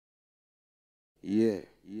Yeah.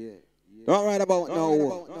 All right about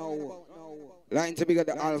now. Line to be got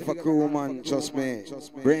the Alpha crew, man, trust me.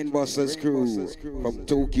 Brainbusters crew from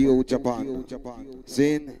Tokyo, Japan.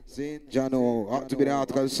 Zin, Jano, up to be the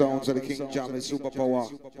article sounds of the King JAMMY'S superpower.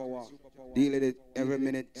 Deal with it every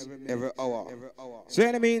minute, every hour. So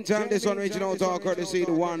in the meantime, this one reaching out to our courtesy,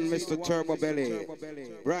 the one Mr. Turbo Belly.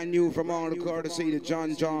 Brand new from all the courtesy, the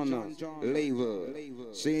John label.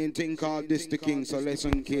 Same thing called this the King, so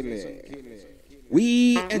listen kill it.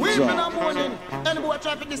 We enjoy. We been a morning, and boy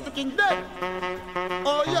try to this the King dead.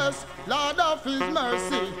 Oh yes, Lord of His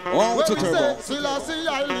mercy. Oh, when to we Turbo. say, still I see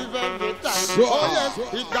I live every time. So. Oh yes,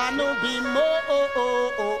 it gonna be more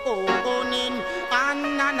owning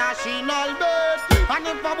and a national bed. And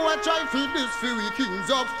if a boy try to this for we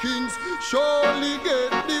kings of kings, surely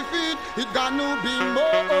get defeat. It gonna be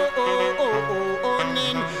more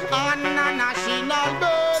owning and a national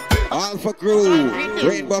bed. Alpha crew,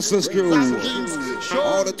 Brainbusters crew,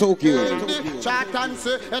 all the Tokyo. Chat and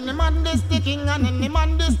say, any man this sticking and any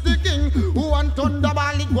man this sticking. Who want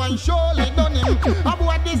thunderball it one surely done him. A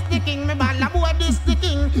boy this sticking, me ball, a boy this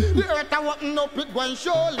sticking. The earth a walking up it one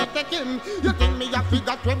surely take him. You think me a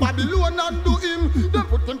figure to Babylon and do him. They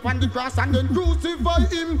put him on the cross and then crucify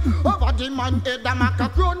him. Over the man head a maca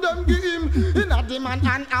crown them give him. In a the man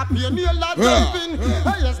and a pioneer like jumping.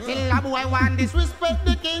 I still a boy want disrespect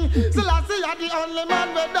the king. Still I see you the only man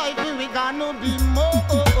we die for. We gonna be more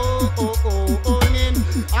owning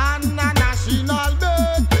and a national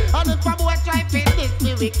bed. And if a boy try to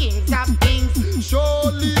this we kings of kings,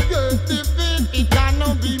 surely get defeat. It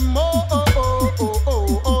gonna be more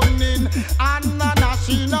owning and a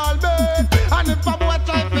national bed. And if a boy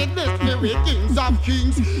try to this we kings of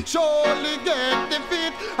kings, surely get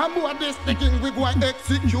defeat. And boy this the king we go and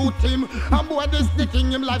execute him. And boy this the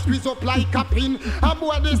king him life squeeze up like a pin. And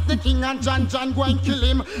boy this the king and John go and kill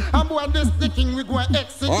him. And boy this the king we go and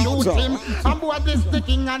execute him. And boy this the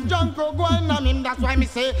king and John go and name him. That's why me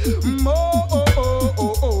say more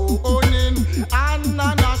owning and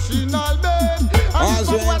a national bed. And if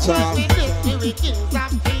a boy try to this we kings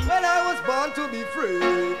of kings. When I was born to be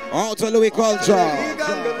free. Out to Louie culture.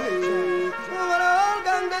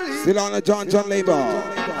 Still on the John label.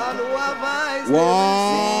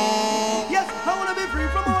 Wow. Yes, I want to be free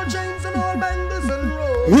from all chains and all bangles and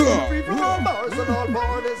ropes. Free from all bars and all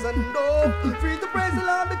borders and dope. Free to praise the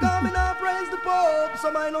Lord, becoming I praise the Pope.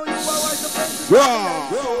 Some I know you are wise to praise the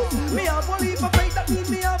Lord. Me have one leap of faith, that means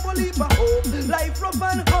me have one leap of hope. Life rough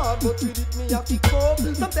and hard, but with it me have to cope.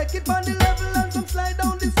 Some take it on the level and some slide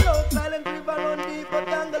down the slope. Silent river run deep, but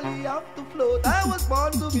Gangali have to float. I was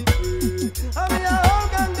born to be free. I mean, oh,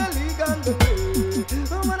 Gangali.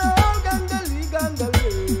 I'm an old Gangali.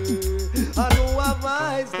 I know our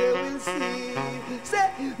eyes they will see. Say,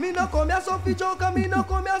 me no come here so fi joke and me no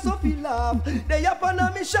come here so fi laugh. They up on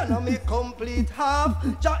a mission and me complete half.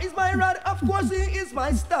 Jah is my rod, of course he is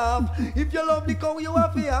my staff. If you love the cow, you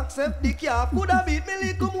have to accept the calf. Coulda beat me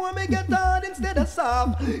little more, me get hard instead of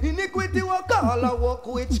soft. Iniquity walk all I walk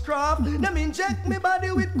witchcraft. Them inject me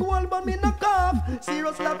body with coal, but me no cough.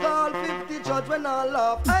 Serious like all 50 judge when I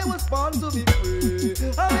laugh. I was born to be free.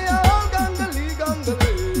 I'm a old Gangali.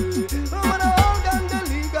 I'm an old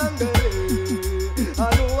Gangali. I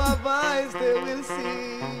know our eyes they will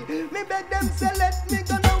see. Me beg them say let me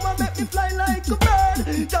go now and make me fly like a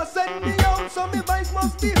bird. Just send me out so me voice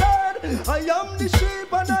must be heard. I am the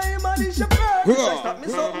sheep and I am the shepherd. If I stop me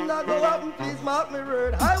something that go happen, please mark me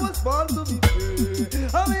word. I was born to be free.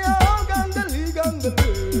 I'm a old Gangali.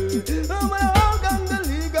 I'm an old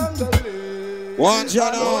Gangali. Watch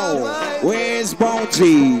out now. Where's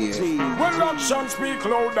Bounty? Well, actions speak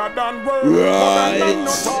louder than words. Right.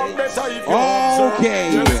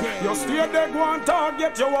 Okay. Yes, you stay there, go and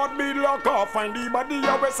target. You won't be locked off. Find the body,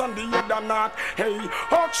 your west and the other not. Hey,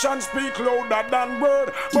 actions speak louder than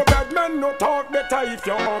word. But bad men no talk better if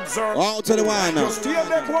you observe. Out to the one. You stay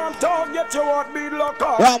there, go and target. You won't be locked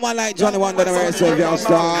off. One man like Johnny Wonder, the rest of your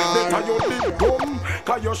star. Better you live dumb,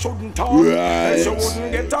 cause you shouldn't talk. Right. You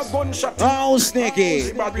wouldn't get a gunshot. Oh,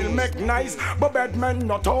 Sneaky. But will make nice, but bad men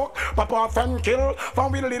no talk. Papa off and kill,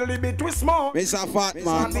 from we little bit we small. Mr. Fat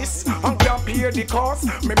Man. This and can't pay the cost.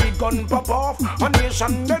 Maybe gun pop off, a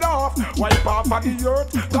nation dead off. Wipe off of the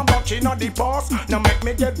earth, come back in the past. Now make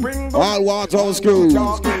me get bring back. All Waterhouse crews.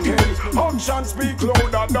 Hey, action speak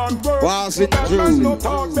louder than words. Bad men no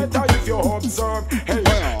talk better if you observe. Hey,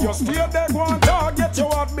 you stay there, go and target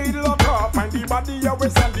your heart, be lock off. And the body, your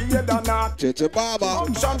waist and the head and not. Chichi Baba.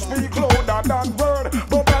 Action speak louder than word.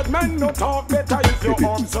 But bad men no talk better if you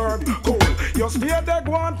observe. Cool. You stay there,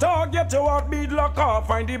 go and talk, get your heartbeat lock off.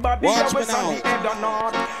 Find the body of west and the head or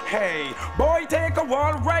not. Hey, boy, take a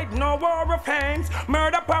wall right now, war of hands.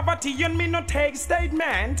 Murder, poverty, and me no take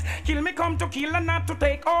statement. Kill me come to kill and not to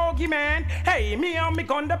take argument. Hey, me and me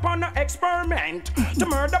gun upon an experiment. To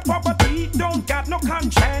murder poverty, don't got no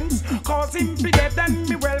conscience. Cause him be dead and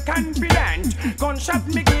me well confident. Gunshot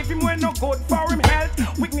me give him when no good for him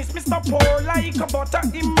health. Witness Mr. Poor like a butter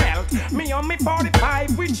him melt. Me on me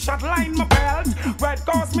 45 with shot line my belt. Right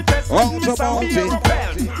cause me test with me some beer a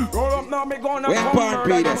belt. Roll up now me gonna come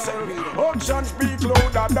murder yourself. Ocean speak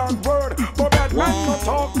louder than word. But that man no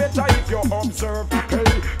talk better if you observe. Hey,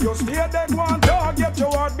 you stay there one dog, get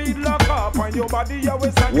your heartbeat lock up. And your body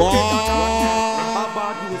always and you get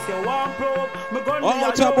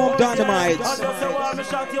all top of dynamite.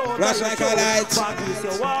 Flash like a light.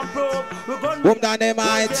 Boom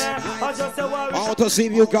dynamite. Out to see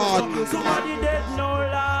you gone. Somebody dead no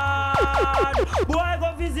lad. Boy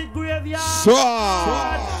go visit graveyard.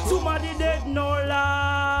 Somebody dead no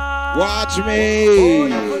lad. Watch me. Oh,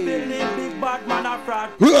 you could believe big bad man a fraud.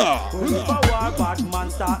 When if a war bad man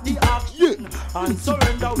start the action and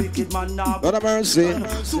surrender wicked man now. Not a mercy.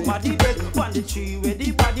 Somebody dead on the tree where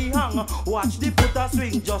the body hang. Watch the foot a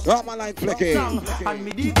swing just got my line flicking. And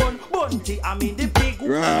me the gun bunty, I mean the big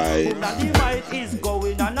right. That the might is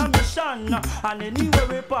going on a mission. And anywhere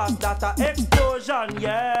we pass that a explosion,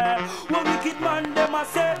 yeah. When wicked man them a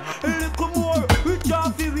say, look more, we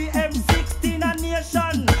drop we M16 a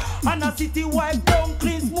nation. And a city wipe down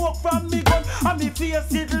clean smoke from me gun. And me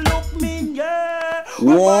face it look mean, yeah.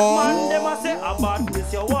 When bad man them a say, a bad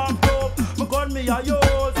miss you one probe. Me gun me a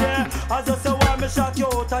yours, yeah. I just say why me shot you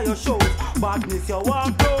out of your shows. Bad miss you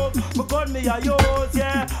one probe. Me gun me a yours,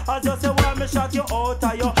 yeah. I just say why me shot you out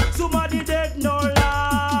of your. Somebody dead no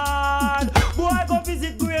lad. Boy go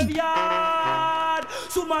visit graveyard.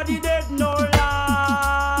 Somebody dead no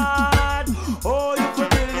lad. Oh you could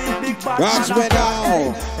believe big bad watch man. Me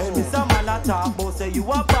now. Hey Mr. Man a talk about say you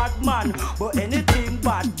a bad man. But anything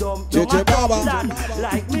bad dumb you a land.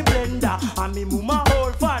 Like me blender and me mama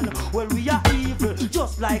old fan. Well we are evil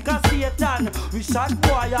just like a Satan. We shot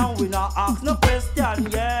boy and we not ask no question,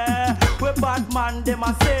 yeah. We bad man them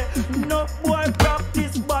a say no boy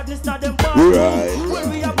practice badness not them bad. Right. Well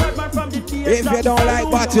we are bad man from the day. If you don't like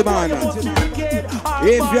Batman,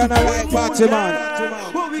 if you don't like Batman,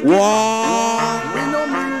 wow. We no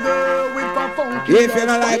mingle with a funky. If you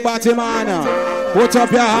don't like Batman, put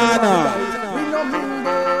up your hand. We no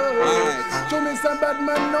mingle. Show me some bad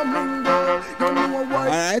man no mingle. You know why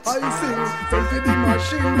I sing. Send to the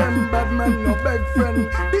machine, them bad man no beg friend.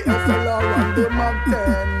 The SLR and the Mark 10.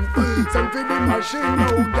 Send to the machine,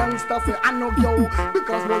 no gangster say I know yo.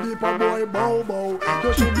 Because what the boy bow.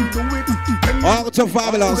 You should be do it. All to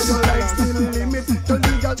Fabulos.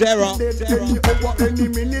 Terror. Any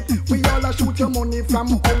minute. We all a shoot your money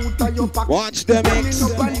from out of your pocket. Watch the mix.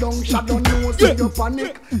 Up and down, shadow nose, so you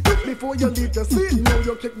panic. Before you leave the seat, now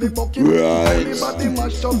you kick the bucket. Right. Everybody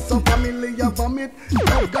mash up, some family a vomit.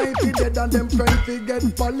 Now guy fi dead and them friends fi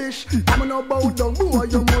get polished. I'm no bow down, boy,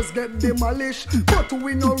 you must get demolished. But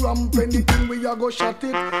we no ramp anything, we a go shot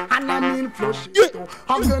it. And I mean flush it.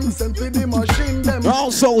 Again sent to the machine, them.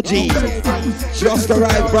 Also G. Just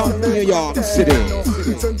arrived from New York City.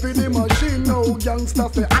 Sent to the machine, no gangster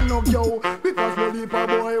say I know yo. Because we leave a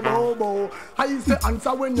boy bow. I say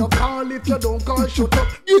answer when you call, if you don't call, shut up.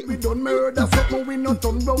 If we don't murder something, we not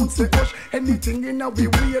turn round, say hush. Anything in a we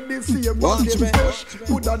weird, this year, watch get push.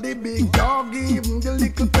 Good at the big dog, even the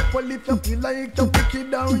little people, if you feel like you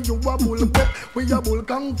wicked down, you a bull cup. We a bull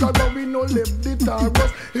conqueror, we no left the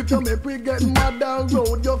Taurus. If you make we get mad down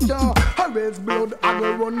road, you can't raise blood, I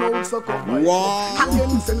go run out, so come my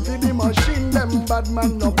again, send for the machine, them bad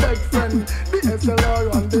man, no beg friend. The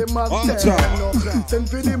SLR and the Mark 10, no. Send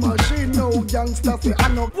for the machine, no gangster, say I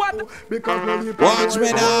know. Because we watch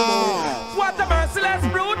me now. What a merciless,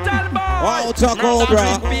 brutal boy. All to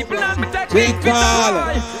Cobra.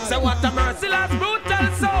 Jingle. So what a merciless, brutal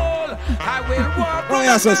soul. I will walk. Oh,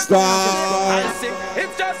 yes, a star. I sing.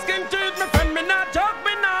 It's just King Treat me friend, me not joke,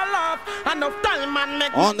 me not laugh. Enough time man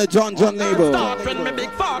make on the John label. On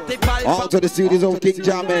to the studios of King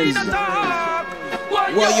JAMMY'S.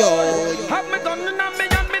 Whoa, yo. Have me done in me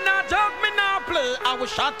and me not joke, me not play. I will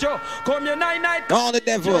shot you. Come your night. On the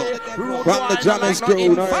devil. From the JAMMY'S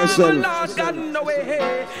crew, no yourself.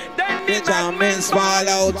 The JAMMY'S fall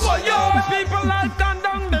out. Whoa, yo. People like gone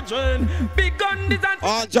down the drain. Big gun design.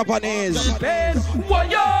 All Japanese. Whoa,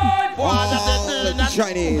 yo. All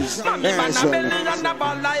Chinese. Well.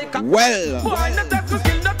 Boy, no that's the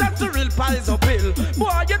skill, no that's the real pies of pill.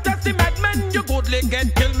 Boy, you test the madman, you good hardly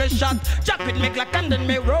get kill me shot. Chop it, make like and then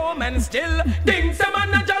me roam and still. Ding some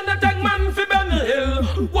man a John the Tang man fi Benny Hill.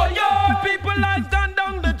 Why your people life gone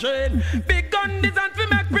down the drain? Big gun designed fi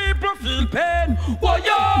make people feel pain. Why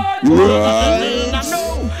your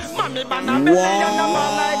mommy ban a belly and a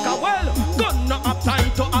man like a well. Gun no have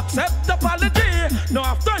time to accept apology. No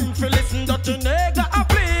have time for listen to nigga a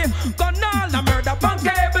plea. Gun all a murder on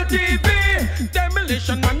cable TV.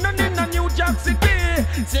 Demolition man none in a New Jack City.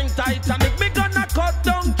 Sing Titanic me gonna cut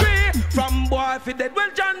down tree. From boy fi dead well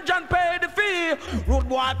John pay the fee. Rude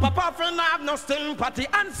boy papa friend have no sympathy.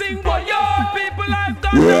 And sing boy your people life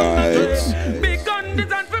gone down the drain. Big gun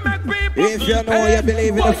designed for make people if you know you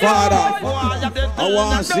believe in the Father, I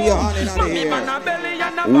want to see your hand in the air.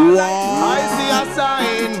 I see a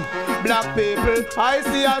sign, black people, I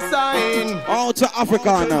see a sign. Out to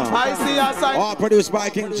Africa now. I see a sign. All produced by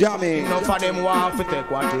King Jammy. Enough of them want to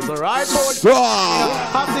take what is right, but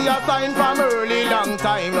I see a sign from early long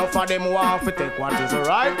time. Enough of them want to take what is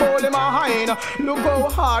right, hold them behind. Look how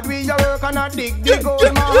hard we are work and a dig the gold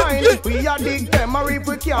behind. We are dig them or if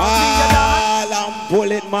we can't see I'm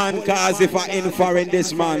pulling man, cause if I in for in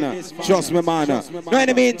this man, trust me man. No, in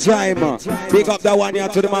the meantime, pick up that one here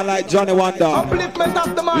to the man like Johnny Wonder. Upliftment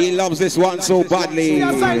of the man. He loves this one so badly. See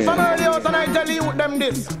a sign from early out and I tell you them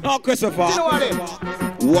this. No, Christopher. You know what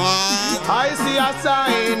what? I see a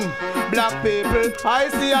sign, black people, I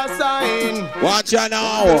see a sign. Watch ya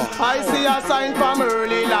now. I see a sign from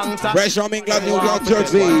early long time. Fresh from England, New York,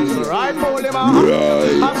 Jersey. Right,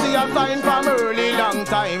 I see a sign from early long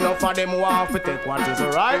time. Enough of them want to take what is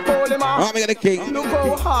right, I'm the king. Look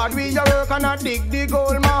how hard we are work and a dig the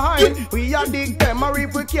gold mine. We are dig them or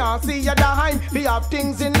if we can't see you behind. We have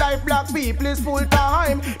things in life, black people is full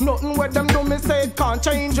time. Nothing with them do me say it can't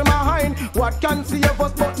change my mind. What can save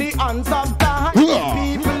us but the hands of time?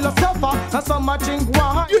 People are suffer and some a drink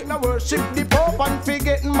wine. Now worship the Pope and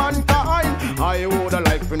forget mankind. I would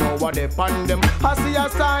like to know what they find them. I see a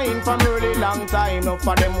sign from early long time. Enough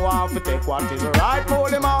of them want to take what is right, pull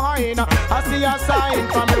them behind. I see a sign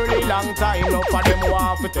from early long time. Enough of them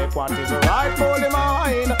want to take what is right, pull them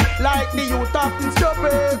behind. Like the youth acting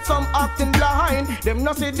stupid, some acting blind. Them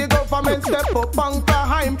not see the government step up and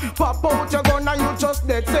crime. Pop out your gun and you just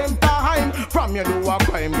dead same time. From you do a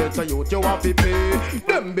crime, get a youth you have to pay.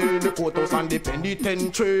 Them build the courthouse and the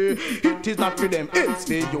penitentiary. It is not for them, it's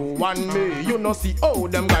for you and me. You know see how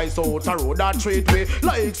them guys out a road that straight way.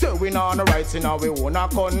 Like say we not on the rights in our own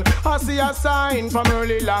account. I see a sign from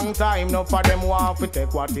early long time. Enough for them want to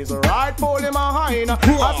take what is right, pull them behind.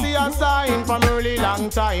 I see a sign from early long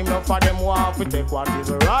time. Enough for them want to take what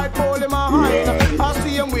is right, pull them behind. I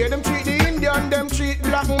see them way them treat the Indian, them treat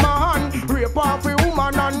black man. Rape off a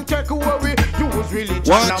woman and take away. Use religion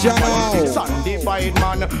watch and politics and divide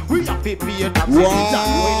man. We have to pay taxes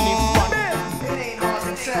and we live fun. It ain't hard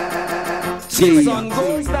to tell. The sun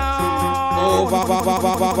goes down. Over.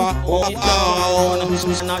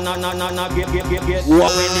 Get. When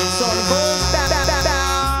the sun goes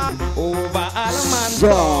down. Over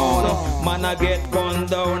Almantown. Man I get gunned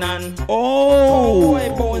down and boy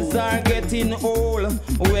bones are getting old.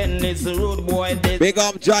 When it's rude boy dead. Big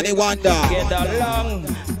up Johnny Wonder. Get along.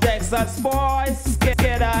 Texas boys, get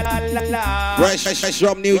a Fresh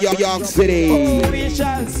from New York City. Oh, we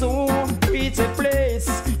shall soon reach a place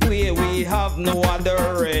where we have no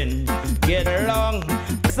other end. Get along,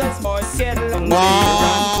 Texas boys, get along.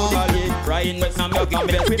 Ryan with some milk, I'm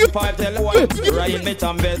with 5 tell one. Ryan with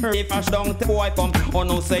some best. If I down to boy pump, oh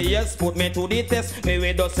no say yes, put me to the test. Me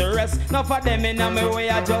we does the rest. Now for them in my way,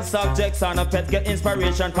 I just subjects and a pet get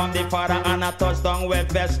inspiration from the Father and a touchdown well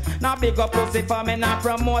best. Now big up pussy for me, now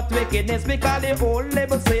promote wickedness because the whole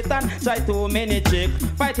label Satan try too many chick.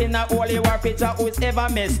 Fighting a holy war picture who is ever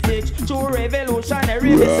mystic. True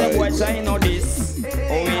revolutionary, we say boy try know this.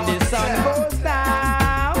 Oh when the sun goes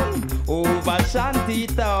down over Shanty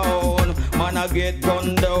town, man I get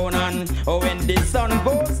gunned down and oh when the sun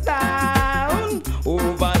goes down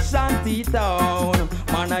over Shanty town,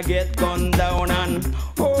 man I get gunned down and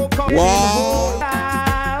oh come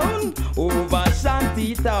down over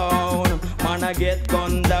Shanty town, man I get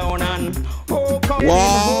gunned down and oh come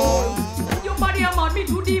your body I'm on me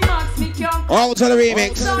to the max, me can't out to the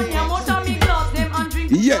remix. I'm out of me gloves, them and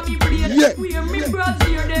drink me bread. Wear me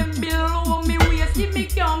brazier, them below me waist. If me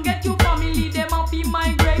can't get you family, them up in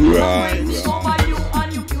my grave. Right. Over you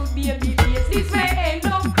and you cute baby face. This way ain't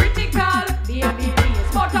no critical, baby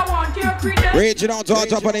face. But I want your credit. Reaching out to all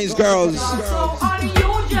Japanese girls. So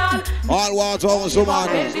unusual. All walls over so man.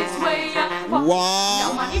 This way.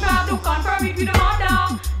 Wow. Man, if I have to confirm it with the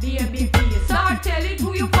mother, baby face, I'll tell it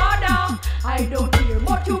to your father. I don't care,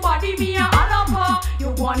 but your body me a alapa. You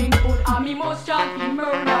one in food, and me must Shanty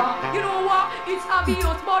murder. You know what? It's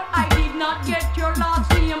obvious, but I did not get your last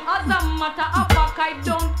name. As a matter of fact, I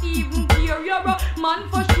don't even care. You're a man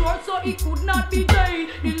for sure, so it could not be Jay.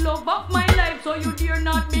 The love of my life, so you dare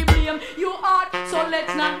not be blamed. You hard, so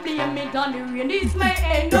let's not blame it on the rain. This may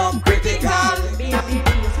end up critical, baby,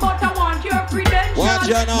 but I want your credentials. What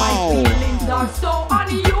you know? My feelings are so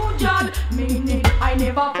unusual, meaning I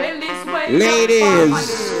never felt this way. Ladies,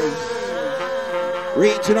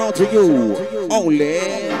 reaching out to you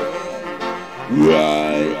only.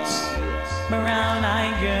 Right.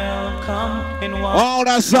 Brown-eyed girl, come and walk. All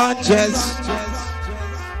the Sanchez.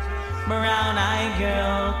 Brown-eyed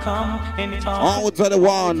girl, come and talk. Out to the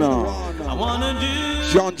one. I wanna do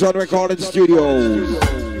Sean John Recording Studios.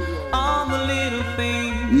 all the little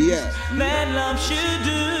things that love should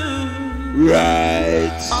do.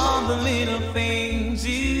 Right. All the little things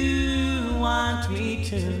you want me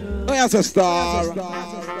to. Oh, yes, a star.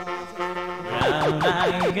 Brown-eyed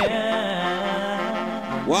girl.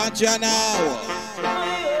 What you know?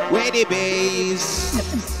 Where the bass?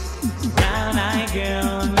 Brown-eyed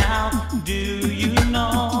girl, now do you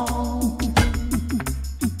know?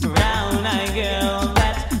 Brown-eyed girl,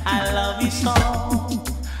 that I love you so.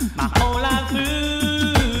 My whole life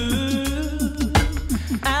through,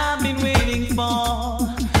 I've been waiting for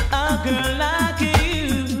a girl like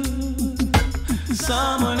you,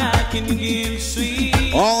 someone I can give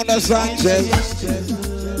sweet. On the Sanchez.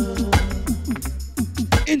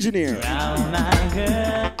 Engineer. Brown-eyed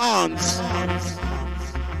girl. Aunts.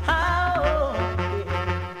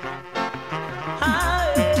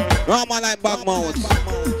 Oh, man, like back mouth.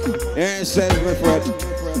 Here says my friend.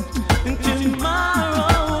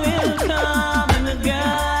 Tomorrow will come and the girl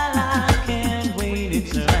I can't wait.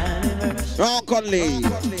 It's her anniversary. Oh, Conley.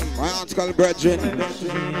 My aunt's called Brethren.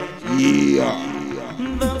 Yeah.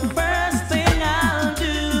 The first thing I'll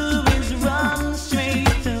do is run straight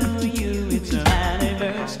to you. It's her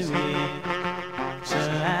anniversary. It's her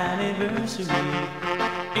anniversary.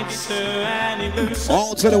 It's her anniversary.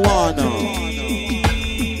 On to the one.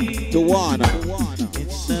 The one.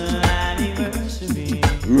 It's her anniversary.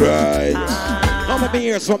 Right. Come and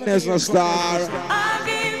hear something as a star. I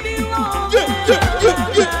gave you all that I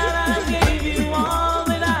gave you all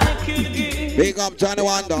that I could give. Big up Johnny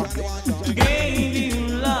Wonder. Gave you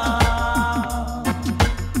love.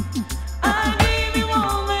 I gave you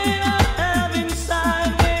all that I have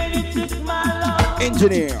inside when you took my love.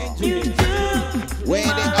 Engineer. You took Where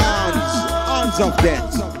the arms of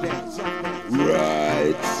death.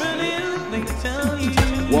 Right. They tell you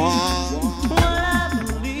Wow. what I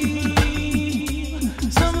believe.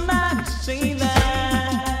 Somebody say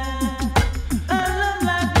that a love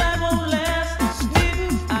like that won't last.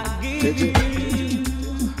 Didn't I give you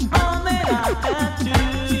all that I had to?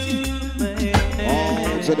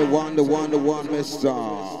 On to the one, Mr.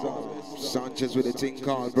 Sanchez with a thing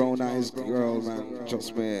called Brown Eyes Girl, man.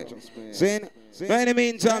 Trust me. Sin. But in the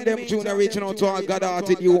meantime, them tuna reaching out to our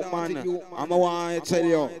God-hearted youth, man. I'm a want to tell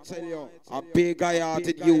you, a big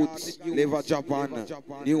guy-hearted youth live at Japan,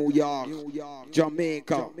 New York,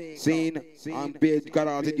 Jamaica, seen, and big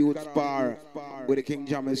God-hearted youth bar with the King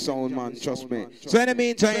JAMMY'S sound, man, trust me. So in the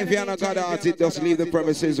meantime, if you're not God-hearted, just leave the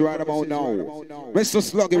premises right about now. Mr.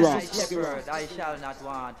 Sluggy Rocks. I shall not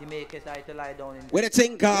want to make it I to lie down in With a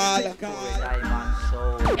thing called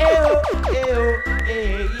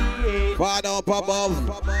Father up above,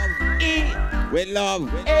 with love.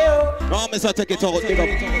 No, Mr. Take it out, big up.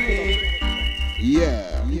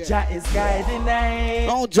 Yeah. Jah is guiding me.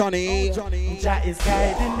 No, Johnny. Jah is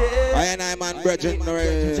guiding me. I and I, man, Bridget.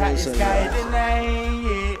 Jah is guiding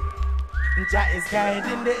me. Jah is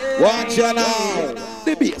guiding me. Watch you now.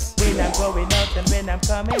 The bass. When I'm going out and when I'm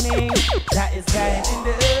coming in, Jah is guiding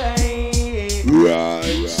me.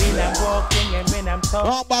 Right. When I'm walking and when I'm talking,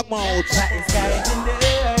 No back mouth. Jah is guiding me.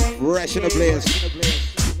 Fresh in the place.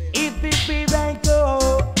 If it be right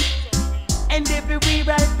go, and if it be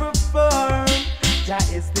right perform, Jah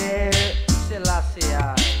is there.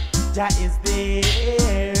 Jah is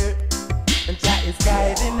there. And Jah is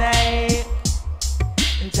guiding me.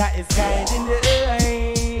 And Jah is guiding me.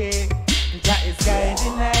 And Jah is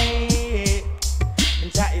guiding me.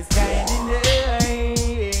 And Jah is guiding me.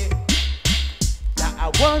 Now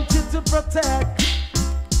I want you to protect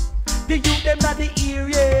the youth them not the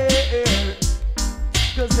area.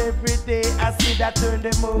 Cause every day I see that turn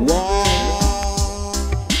them over.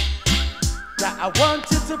 Now I want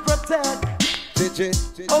you to protect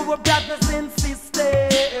our brothers and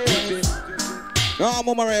sisters. No,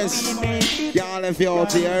 Mama Rest. Y'all left you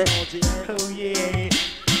out here. Oh yeah.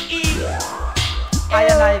 I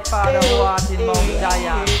and I, Father, who art in Mount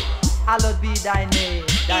Zion. I hallowed be thy name,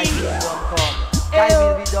 thy kingdom come. Thy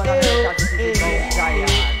will be done on earth as it is in Zion.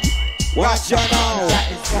 Watch out now.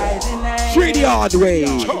 That is guiding name. 3 the hard way.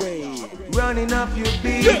 Running up your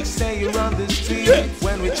beat, say you're on the street.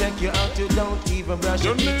 When we check you out, you don't even brush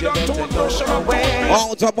your teeth. You better go away.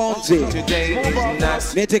 Out of bounty. Today is not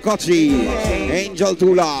Nitty Kutchie. Angel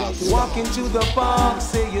Doolas. Walk into the park,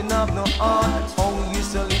 say you have no heart. Oh, you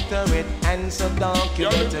so literate and so dark. You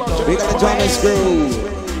better go We got the JAMMY'S crew.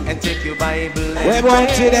 and take your Bible. We're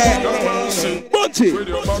bounty there. Bounty. With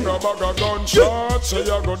your bag of gunshot, say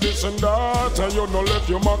you go this and that, and you no left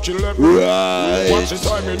your mark, you left. Right. What's the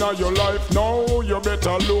time in your life now? You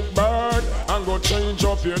better look back and go change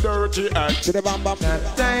up your dirty act. To the bam bam.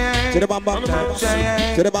 To the bam bam.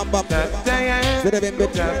 To the bam bam. To the bim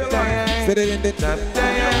bim. To the din din.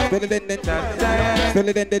 To the din din. To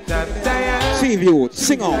the din din. See you,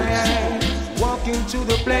 sing on. Walk into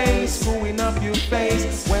the place, screwing up your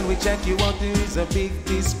face. When we check you out, there is a big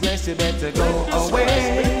disgrace. You better go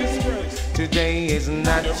away. Today is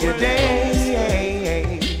not your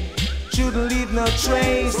day. Shouldn't leave no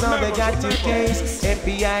trace. Now they got your case.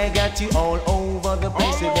 FBI got you all over the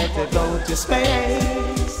place. You better go to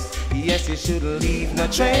space. Yes, you shouldn't leave no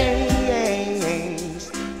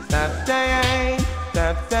trace. Stop dying,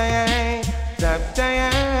 stop dying, stop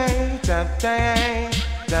dying, stop dying,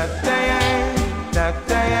 stop dying, stop dying, stop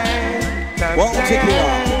dying.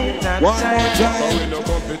 One more time. We no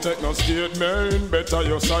come to take no statement. Better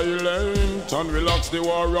you're silent and relax the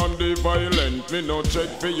war on the violent. Me no check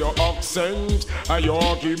for your accent and your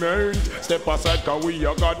argument. Step aside, cause we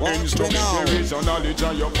are got instruments. There is your knowledge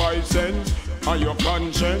and your 5 cents. And your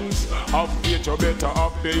conscience, have faith, you better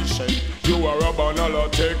have patience. You are a banal,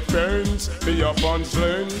 take friends. Be a fan's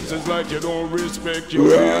lens. It's like you don't respect your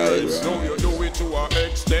parents. No, you do it to an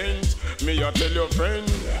extent. Me, I tell your friend,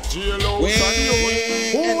 J-Lo,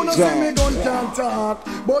 who no see me gun can't talk,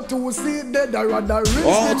 but to see dead I rather risk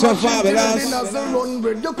Oh, the to machine Fabulos. as a run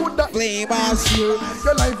with. You could have Flavors. your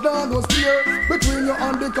life now go steer between your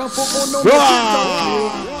and the cap for no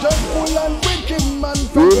just full and wicked man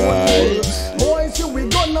from Right. boys you we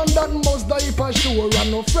gun and that must die for sure.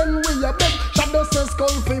 And no friend we a beg shadow says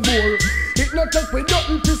skull fi bore. It no take we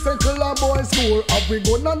don't to circle a boy score. Have we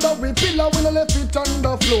gun under we pillar we no left it on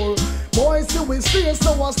the floor. Boys see we stay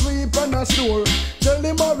so asleep and a store. Tell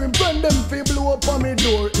him or him friend them fi blow up on me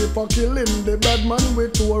door. If I kill him the bad man we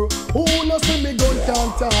tour. Who no see me gun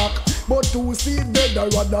can't talk, but to see dead I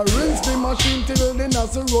rather rinse the machine till the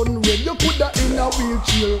nas run red. You put that in a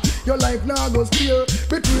wheelchair. Your life now go steer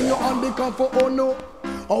between your and the car for oh no.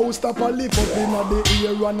 Oh, stop a lift up in the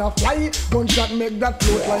air and a fly. Gunshot make that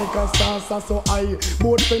float like a salsa so high.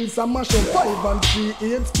 Both fence and mash up 5 and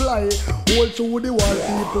 3 8 fly. All through the wall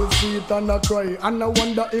people see it and a cry. And I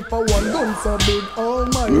wonder if I want gun so big, oh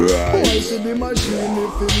my. Boy see the machine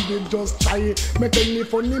if him did just try. Make any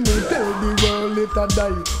funny move tell the world it a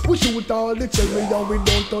die. We shoot all the cherry and we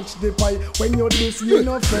don't touch the pie. When you're this you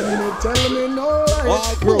no friend me tell me no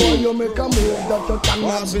lie. Boy you make a move that you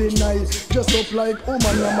cannot deny. Just up like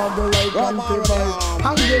woman. I'm a go like anti-vibe.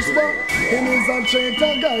 And guess what? Him is a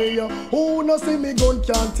traitor guy. Who no see me gun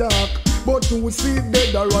can't talk, but who see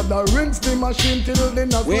dead I rather rinse the machine till the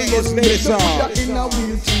nothing goes in a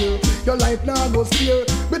wheelchair. Your life now go steer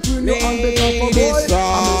between you and the boy.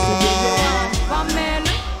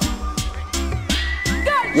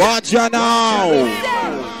 Watch ya now.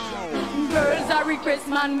 Girls are request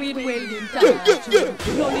man with welding touch.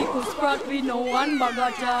 No liquor sprat with no one bag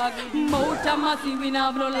of talk. Motor massive we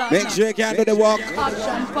have no lot. Make sure you can do the walk.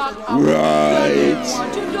 Action pack. Right.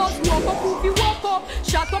 You just walk up, poof, you walk up.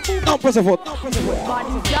 Shut up, poof. No, press a foot.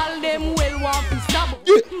 Body gal them well want to stop.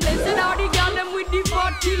 Blessed are the gal them with the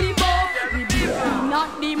fat chili bow. We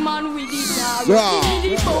not the man with the arrow.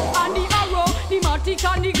 The bow and the arrow. The matic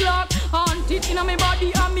and the glock. Hunt it in my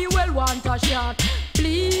body and me well want a shot.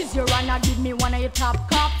 Please, your honor, give me one of your top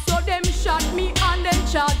cops. So them shot me and then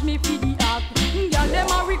charge me for the act. Girl, them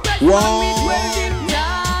a request man with welding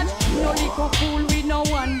touch. No liquor fool with no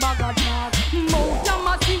one bag of talk. Motor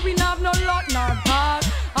massive, we have no lot nor park.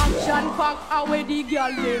 Action pack away the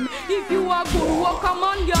girl them. If you are good work, come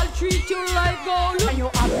on, girl, treat you like gold. And you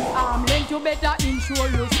have the arm length, you better insure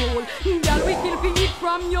your soul. Girl, we kill for it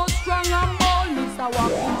from your strong and bold. Mr.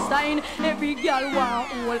 Walking sign, every girl want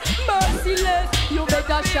hold. Merciless, you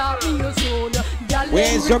better sharp me your soul. Girl,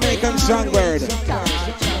 where's Jamaican songbird?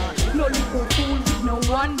 No little fool with no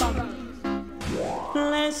one bag.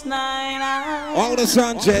 Last night All the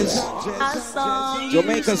Sanchez, I saw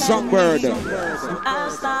Jamaican songbird. I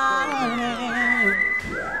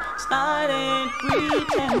started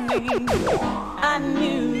pretending I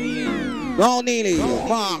knew you. No, Neely,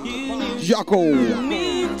 Mark, Jocko,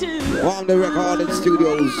 from the recording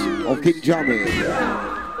studios of King Jammy.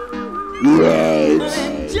 Right.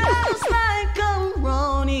 Just like a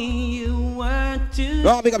Ronnie, you were too.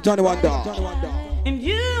 Oh, big up Johnny Wonder. And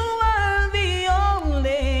you were the only,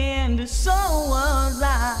 and so was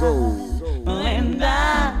I. And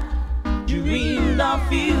I dreamed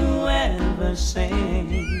of you ever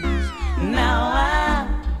since. Now I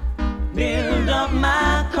build up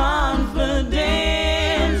my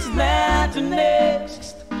confidence that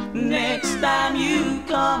next time you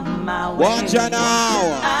come my way, watch out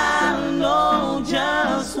now. I'll know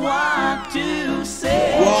just what to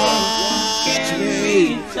say. Watch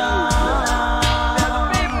me. For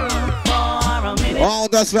a minute. All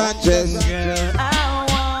the Sanchez. Girl, I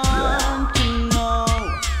want to know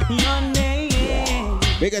your name.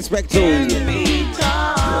 Big respect to you. Can we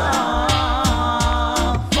talk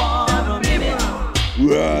for a minute?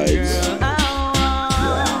 Right. Girl, I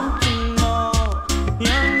want to know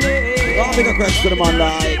your name. Don't make a question to the man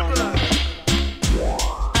like.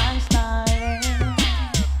 I started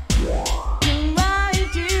to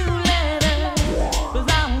write you letters, 'cause I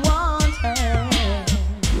want her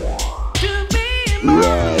to be my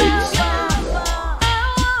lover. I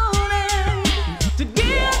wanted to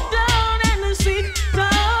get down and to see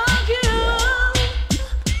talk you,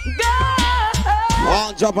 girl.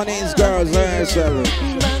 All Japanese girls, very selling.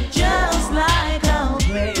 But just like a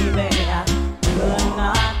baby, I could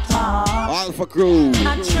not talk. Alpha Crew, I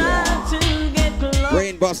tried to get close,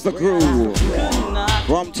 Brainbuster Crew, could not.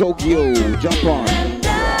 from Tokyo, Japan. And I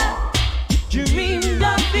dreamed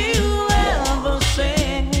of you ever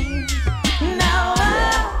since. Now I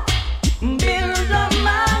build up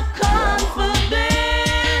my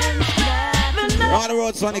confidence that On the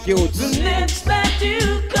road, Sonic Youths. the next that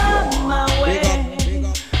you come my way, Big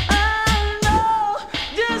up. I'll know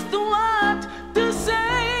just what to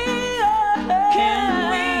say. Can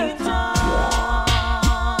we talk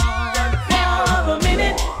for a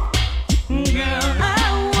minute? Girl, I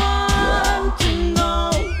want to know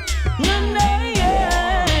your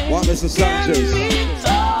name. What, Mr. Sanchez? Can we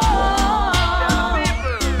talk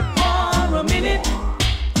for a minute?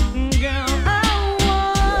 Girl, I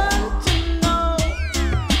want to know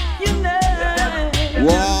your name.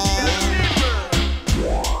 What?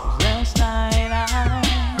 Last night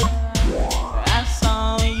I saw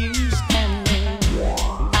you standing.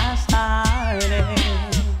 I started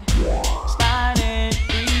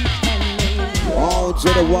pretending. All to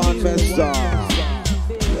the one, Mr.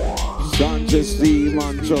 Sanchez, Steve,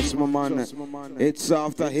 man, trust me, man. It's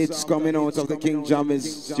after hits coming out of the King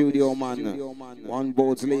Jammy's studio, man. One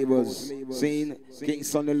boat labels, seen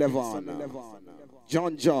Kingston 11.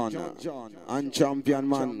 John, and Champion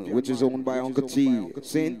Man, which is owned by Uncle T.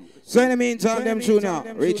 Seen? So in the meantime, them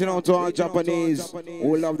tuna reaching out to all Japanese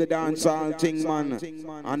who love the dancehall thing, man.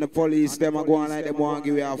 And the police, them are going like them want to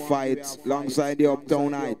give you a fight alongside the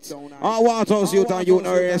Uptown Night. All Waterhouse youth and you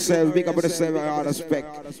know yourself, big up with the seven out of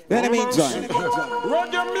respect. In the meantime,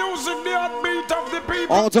 Reggae music, the heartbeat of the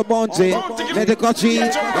people. out of Bounty, Nitty, Kutchie,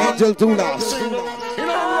 Angel Doolas.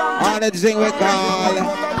 All that thing we call.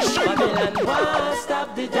 Babylon won't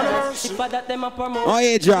stop the dance. If I that them a promote. Oh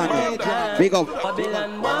yeah, John, big up.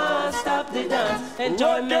 Babylon won't stop the dance.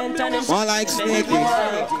 Enjoyment and More like Snaky,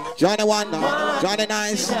 Johnny Wonder, Johnny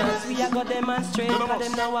Nice, we are go demonstrate, but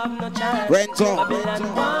them now have no chance. Brento,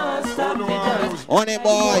 Babylon won't stop the dance. Honey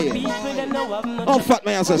Boy. People them now have no Oh, fat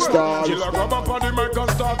man, as a star. Killer grab up on the mic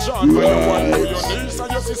and start chant. When you want to your niece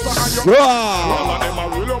and your sister and your all of them a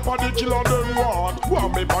roll up on the killer them want.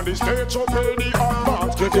 Want me on the stage so pay the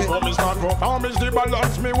advance. Before me start performance the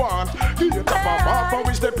balance me want. Here top of half and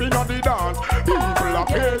we step in on the dance. People are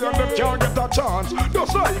paid and them can't get a chance.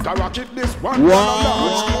 Just like a rocket this one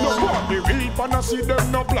launch. No want the reap and I see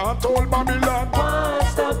them no plant. All Babylon won't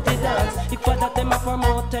stop the dance. If I that them a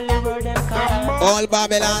promote, tell the world them come. All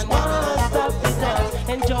Babylon. Won't stop the dance.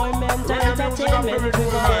 Enjoyment and entertainment we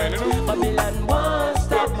want. Babylon won't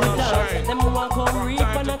stop the dance. Them want come reap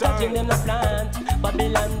and a catching them the plant.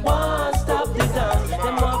 Babylon won't stop the dance.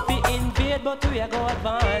 Them want to invade but we are go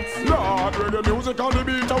advance. Lord, reggae music on the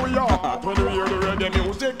beat and we are. When you hear the reggae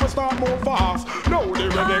music we start move fast. Now the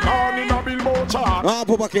reggae gone in a billboard chart. Ah,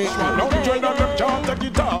 Papa King. 100 and them can't take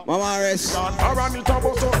it up. Mama Rest. God, Paranita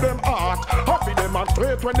bust up them heart. Happy them and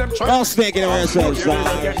straight when them try. Don't snake in ourselves,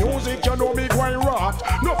 Reggae music, you know me going rot.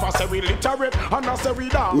 No for say we literate and I say we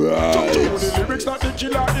dark. Just to the lyrics that the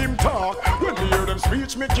killer him talk. When we hear them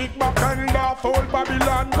speech, me kick back and laugh. Old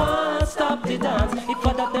Babylon won't stop the dance. If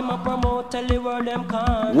I that them a promote, tell the world them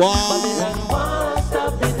can't. Wow. Babylon won't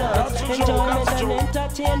stop the dance. Enjoyment and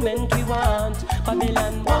entertainment we want.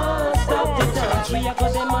 Babylon won't stop stop the dance. We are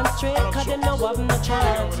gonna demonstrate, cause they know have no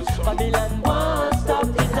chance. Babylon won't stop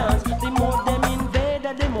the dance. The more them invade,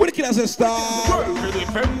 the more. What the killers a star? Well, we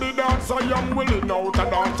defend the dance, I am willing out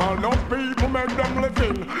and dance. Enough people make them live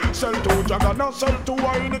in. Sell to Jagger, not sell to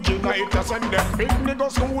Heineken. I hit to send them big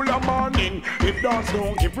niggas school a morning. If dance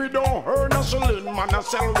don't give, we don't earn a shilling. Man, I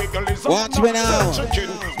sell wiggle is watch me now.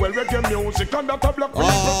 Well, reggae music and that a black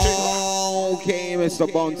okay, Mr.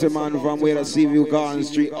 Bounty Man from where the Seaview Garden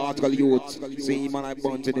Street Article Youth. See, man, I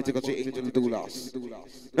bounty the ticket to Angel Doolas.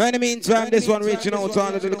 Now, in the meantime, this one reaching out to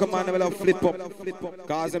all the little man will flip up.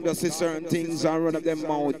 Cause them just see certain things and run up them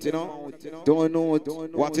mouth, you know. Don't know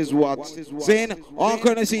what is what. Saying, all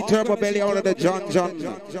courtesy Turbo Belly out of the John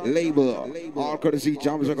label. All courtesy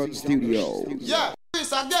Jams Record Studio. Yeah,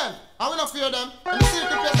 this again. I will not fear them.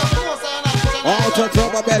 Out of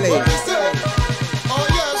Turbo Belly. Oh,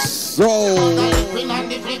 yes. So,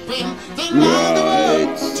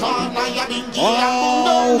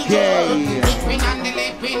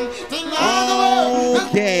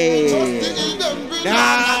 okay.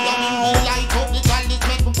 Now,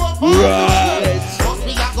 right.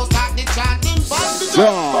 So,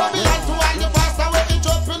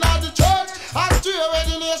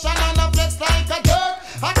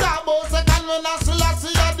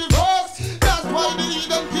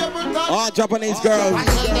 all Japanese girls,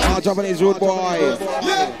 all Japanese rude boys.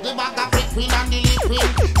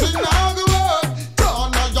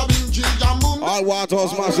 All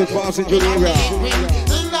Waters massive passing to the area.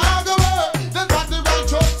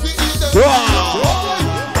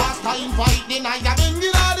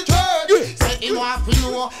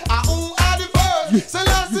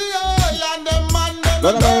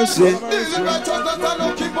 Lord of mercy.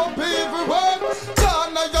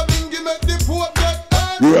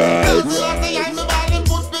 Right.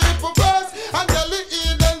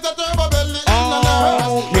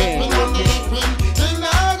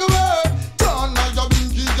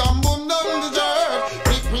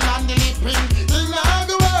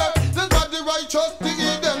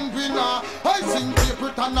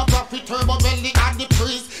 Turbo belly at the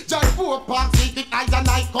priest. Just 4 parks, it I and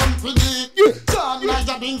I company. John, I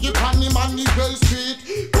have been given him on the Well Street.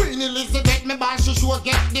 Queen Elizabeth, me boss, she sure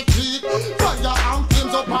get defeat. Fire and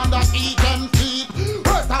flames up on the Eden feet.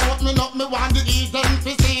 Hurt I want me not, me want the Eden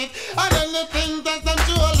visit. And anything that them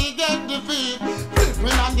surely get defeat.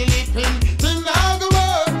 Flipping and the lipping, thing now the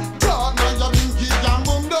world. John, I have been given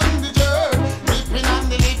boom down the dirt. Flipping and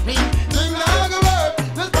the lipping, thing now the world.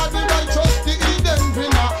 This body righteous, the Eden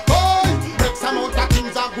winner.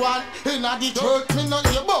 In the church, me know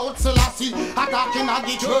about Selassie. Attacking at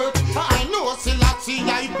the church, I know Selassie.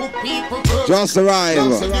 I put people first. Just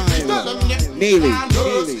arrived. Nearly.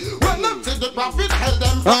 When them to the prophet, tell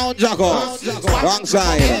them. Round Jacko. Wrong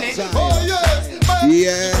side. Oh yes.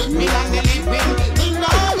 Yeah.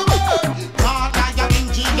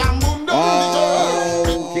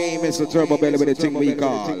 Okay, Mr. Turbo Belly with the thing we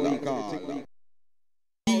call.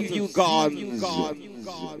 You guns.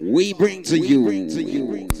 We bring to you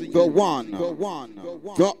the one,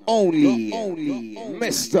 the only,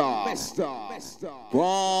 Mr.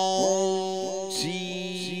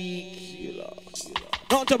 Ganzie.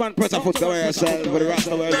 Don't jump and press a foot to yourself for the rest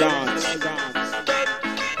of the world dance.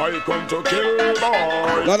 I come to kill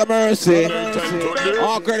boy. Lord of mercy.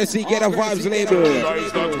 All courtesy Get a Vibes label.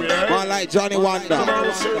 Man like Johnny Wonder.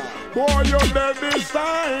 Boy, you're dead this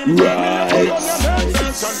time. Right.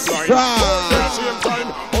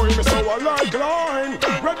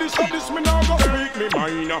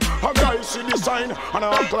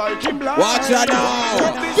 Watch out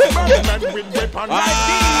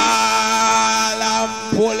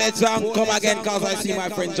now. Bullets and come again, cause I see my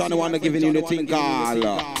friend Johnny Wonder giving you the thing called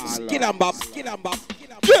Skid and Bop.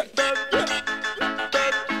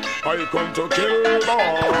 I come to kill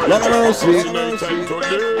boy. Lord of mercy. To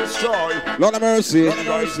destroy. Lord of mercy.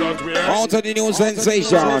 On to the new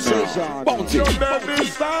sensation. Bounty. You're dead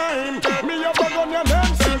this time. Me a bug on your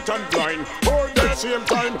name, Satan blind. Or that same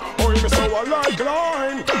time. Oh, me so I like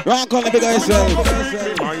line. Wrong call the big yourself.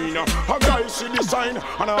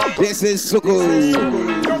 This is Suku.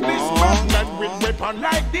 You're this madman with weapon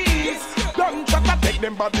like this. Don't try to take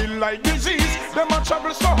them body like disease. Them a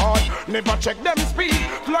travel so hard, never check them speed.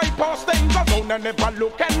 Fly past things alone and never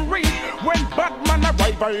look and read. When Batman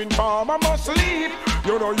arrive, I inform I must leave.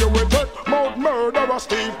 You know you will hurt, mouth murderer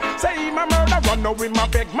Steve. Say my murder run now with my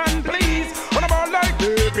big man please. When I'm all like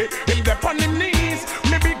baby, him dep on him knees.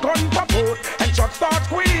 Me be gun kaput and shot start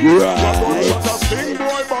squeeze. Shot a sting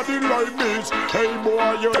boy body like this. Hey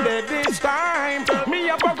boy, you dead this time. Me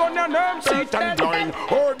a bug on your nerve, seat and blind.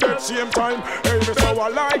 Or dead same time. Hey, me so I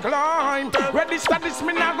like lime. Ready this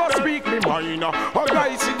me now go speak me mind. Oh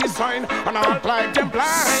guys see the sign and I apply them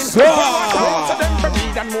blind. So them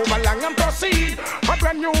proceed and move along and proceed. A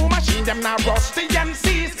brand new machine them now rusty and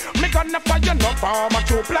seize. Me gonna fire no farm a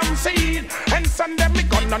true plum seed. And send them me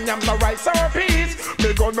gonna yam the rice or peas.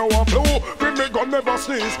 Me gonna a flu, me gonna never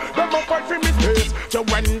sneeze. Them a fight for me space. So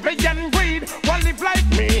when they and breed, one live like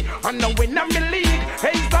me and no win and me lead.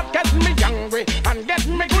 Hey, that get me angry and get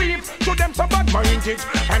me grief. To them so bad minded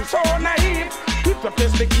and so naive. If you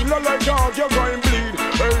face the killer like dog, you're going bleed.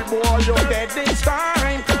 Hey boy, you're dead this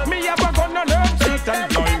time. Me have a gun on earth, sit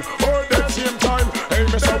and blind. All the same time, hey,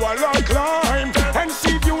 me so I love climb. And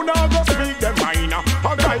see if you now go speak them mine.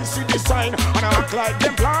 A guy see the sign and I act like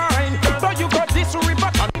them blind. So you got this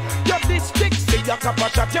river and you this Jigsy, you cap a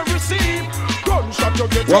shot you receive. Gunshot you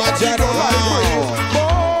get your body go like breeze.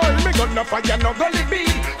 Boy, me gonna fire no gully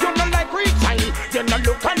beat. You no like read time, you no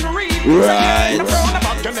look and read. Right.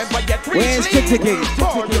 Where's the ticket?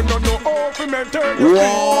 Boy, you don't know how to maintain your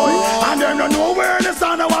boy. And you don't know where the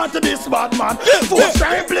sun I want to this bad man. Force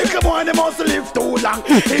time blink a boy, they must live too long.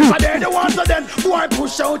 If I dare the ones of them, boy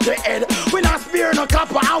push out the head. We not spear no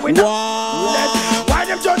copper and we not why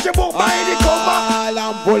them judge a book by the cover?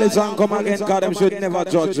 Alarm bullets and come again, cause them should never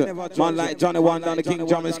judge. Man like Johnny One down the King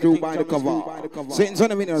Jammy's crew by the cover. Satan's on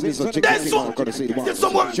the winner, Mr. Chicken. There's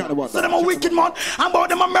someone, so them a wicked man, and about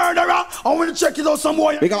them a murderer. I want to check it out some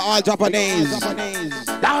boy. We got all Japanese.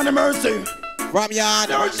 Down the mercy. From yard,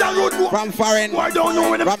 from foreign,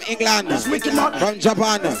 from England, from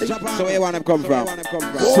Japan. So where you want to come from? And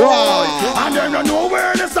they don't know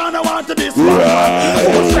where the sun I want to this one.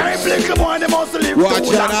 Shine blink the boy, they must live too long.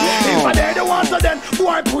 If I dare the ones of them,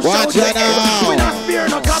 boy push out the head. We not spear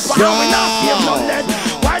no copper, and we not give no lead.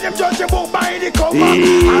 Why them judge a book by the cover?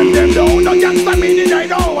 And them don't know Gangster meaning I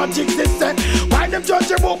know what Jigsy said. Why them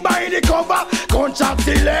judge a book by the cover? Contract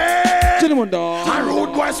delay. And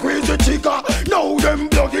rude boy squeeze the chica. Now them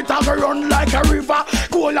blood it a run like a river.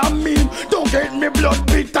 Cool and mean, don't get me blood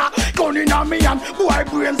bitter. Gun in a me and boy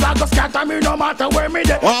brains a go scatter me no matter where me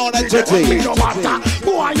dey. Me no matter.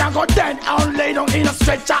 Boy I go dead and lay down in a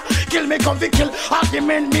stretcher. Kill me come fi kill,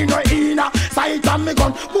 argument me no in a sight and me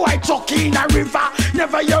gun. Boy chuck in a river.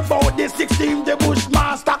 Never hear about the 16 the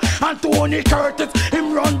Bushmaster and Tony Curtis.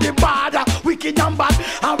 Him run the border, wicked and bad,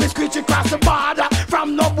 and we screech across the border.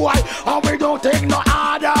 From no boy, and we don't take no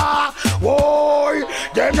order. Boy,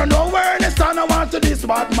 them don't know where the sun I want to this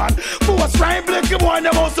bad man. Force right blick boy,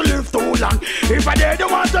 they must live too long. If I dare the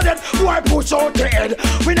one to that, boy push out the head.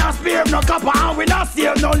 We not spare no copper and we not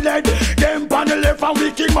save no lead. Them on the left and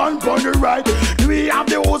wicked man on the right. We have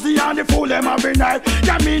the Uzi and the full them every night.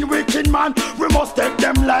 That mean wicked man, we must take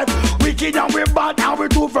them life. Wicked and we bad and we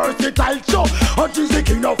too versatile. So, until the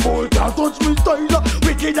king of full can't touch me style.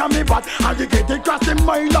 Wicked and me bad and they get it across the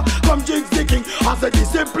mile. Come Jigsy king as a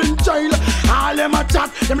disciplined child. All them a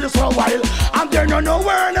chat, them just for a while. And they don't know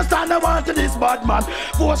where I stand, I want to this bad man.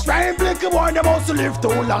 Force trying blink boy, they must live too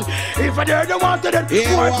long. If I dare the want to that,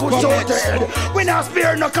 boy push out the head. We not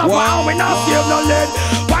spare no cover and we not save no lead.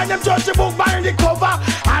 Why them judge the book by the cover?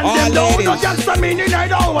 And them don't know Gangster meaning I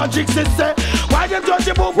don't want Jigsy say. Why them judge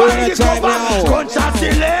the book by the cover? Gunshot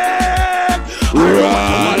Cieling.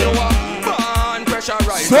 Born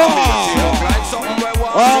Pressurizer.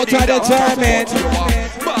 All to determine.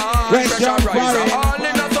 Pressurizer. All in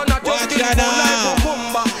the sun, not just kill like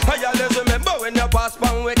Kumba. I always remember when you pass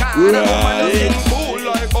pan we can't. Cool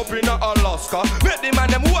like up in Alaska. Make the man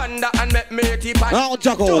them wonder and make me keep on. Oh,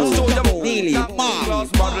 Jocko. Nearly. Glass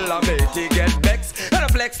bottle of matey get vexed. And a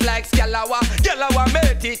flex like Scalawa. Galawa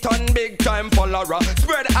matey turn big time follower.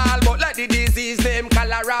 Spread all but like the disease name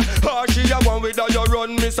cholera. Oh, she a one with her, you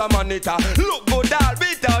run Miss a monitor. Look good all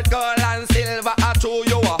without gold and silver. I show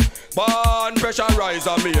you a born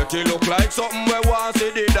Pressurizer matey. Look like something we want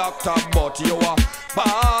see the doctor, but you a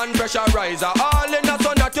born Pressurizer. All in the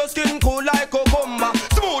sun that your skin cool like cucumber.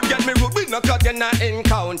 Smooth get me rude, no cut you not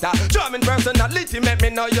encounter. Charming personality make me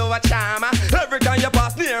know you a charmer. Every time you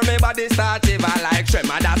pass near me, body start shiver like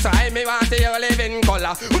tremor. That's why me want to you live in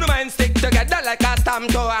color. Wouldn't mind stick together like a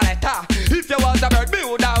stamp to a letter. If you was a bird, me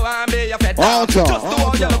would have want be your feather. Just to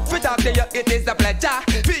how you look fit after you, it is a pleasure.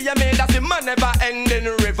 Be your man, that's the man never ending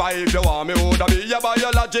river. If you want me, would be your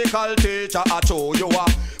biological teacher. I show you a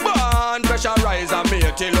born Pressurizer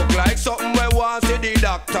matey. Look like something we want see the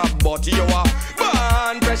doctor, but you a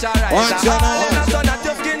born Pressurizer. All in the sun that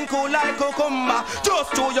your skin cool like cucumber.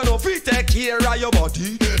 Just so you know, free take care of your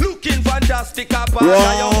body. Looking fantastic apart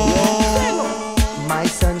of your my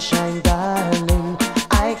sunshine darling,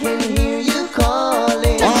 I can hear you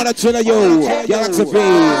calling. All the children, you Galaxy B.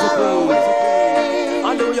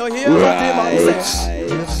 I know you're here. Right.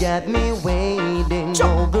 You've got me waiting.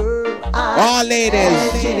 Oh, girl, all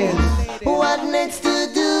ladies. What next to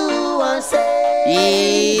do or say?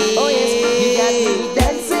 Yeah. Oh yes, you got me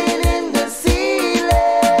dancing in the ceiling.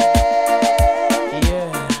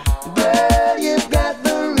 Yeah. Girl, you've got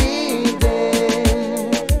the rhythm.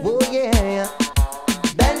 Oh yeah.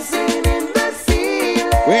 Dancing in the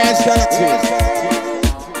ceiling. Where's that?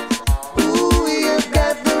 Ooh, you've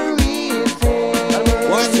got the rhythm.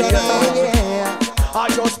 What's your name? I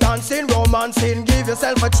just dancing, romancing, give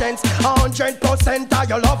yourself a chance. 100% of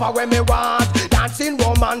your love are when me want. Dancing,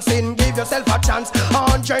 romancing, give yourself a chance.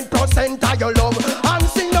 100% of your love. And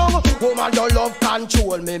sing down, woman, your love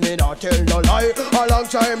control me. Me not tell no lie. A long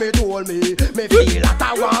time me told me. Me feel that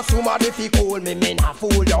I want somebody fi cool me. Me not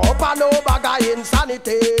fool you up and no bag of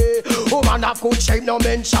insanity. Woman of good shape, no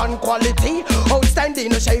mention quality.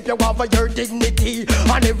 Outstanding shape, you have your dignity.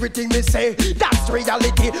 And everything me say, that's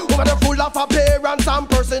reality. Woman are full of appearance and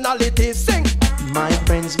personality. Sing. My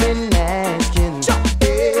friends been asking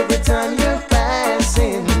every time you're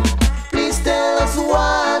passing, please tell us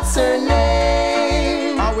what's her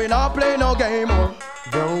name. I will not play no game.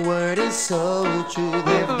 The word is so true.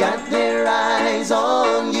 They've got their eyes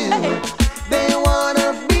on you. They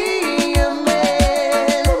wanna be a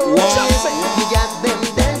man. Wow. You got them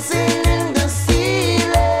dancing in the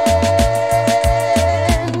ceiling.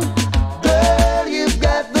 Girl, you've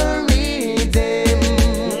got the rhythm.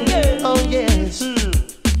 Oh yes.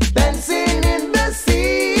 Dancing in the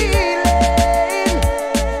ceiling.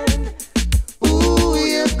 Ooh,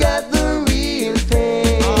 you've got the real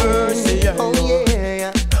thing. Oh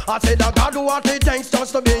yeah. I said I got what it takes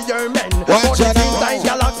just to be your man. But it seems like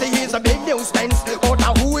Galaxy is a big nuisance. But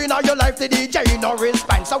who in your life the DJ no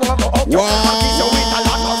response? I want to up your party so with a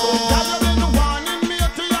lot of room.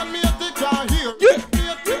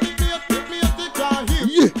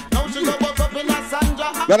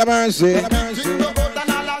 God have mercy.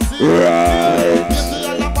 Right.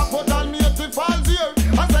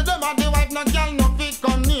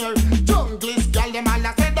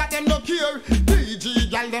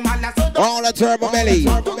 All the turbo belly.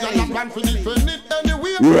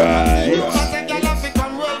 Right.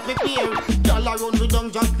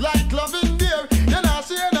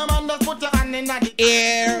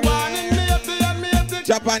 Ear.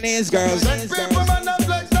 Japanese girls.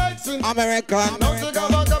 American.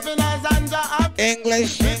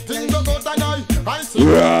 English.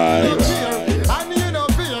 Right.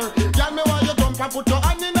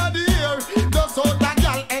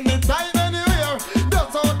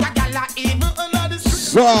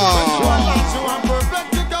 So.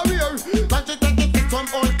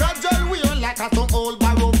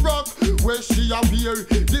 Where she appear,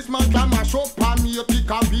 this man can mash up and me a pick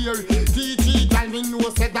a beer. TG tell me no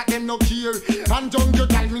said that them no care, and Jungle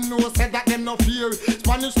tell me no said that them no fear.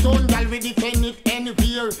 Spanish stone gal we defend it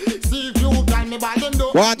anywhere. See if you tell me about them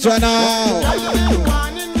do. Watch her now.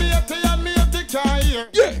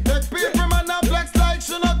 Yeah. Make people man a flex like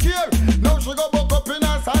she no care. Now she go buck up in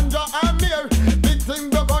a Sandra and Mir. Big thing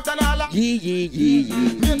broke out and all. Yeah.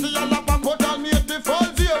 Mate the all up and put on mate the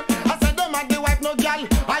falls here. I said them and the wife no gal.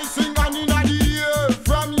 I sing and in the air.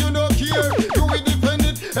 From you no care. You will defend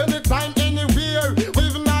it anytime, anywhere.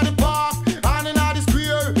 Even at the park and in the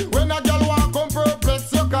square. When a gal walk come for a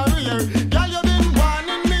press your career. Gal you been born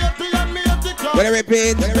in mate and mate the club. When I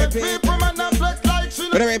repeat. People man a flex like she no.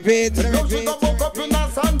 When I repeat. Now she go buck up in a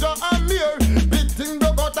Sandra and Mir. Big thing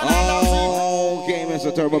broke out and all. Okay,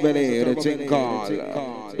 Mr. Turbo Belly, the thing called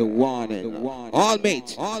the warning. All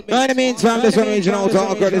mates. In the meantime, this one original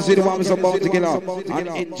talk, courtesy the one we're about to get up. And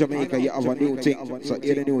in Jamaica, you have a new thing. So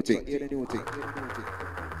hear the new thing.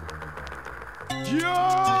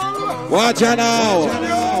 Watch out now.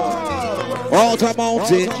 Altar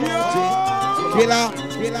Mountain. Killer.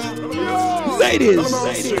 Ladies.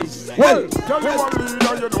 Well. Tell you a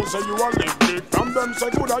leader, you don't say you are lifted. From them say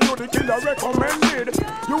good, are you the killer recommended?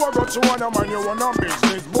 You are got to want a man, you want a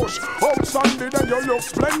business bush. Outstanding and you look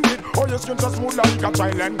splendid. Oh, your skin just smooth like a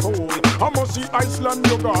Thailand pool. I must see Iceland,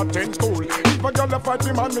 you got 10 school. If a girl a fight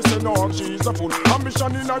him and me say no, she's a fool.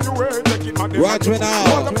 Ambition in your way, take it man. Watch me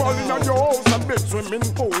now. Water falling in your house and big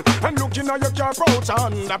swimming pool. And looking at your car out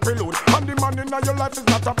and the prelude. And the man in your life is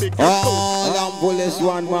not a big fool. Oh, I'm bullish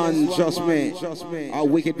one man, trust me. A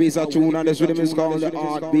wicked piece of tune and this rhythm is called the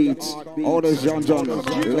Art Beats. All this John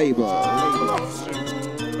labor.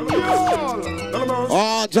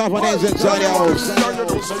 All Japanese inside the house.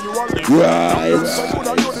 Right.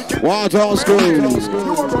 Water schools.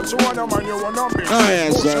 Oh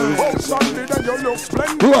yes, sir.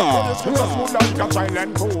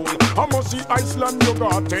 I must see Iceland, you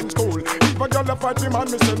got 10 school. If a girl a fight him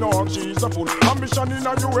and me say no, she's a fool. Ambition in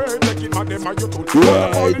a you way, take it, madam, and you tool.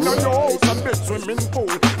 All in your house and big swimming pool.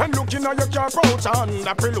 And looking at your car pouch and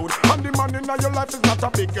a prelude. And the man in your life is not a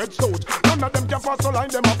big head suit. None of them can pass the line,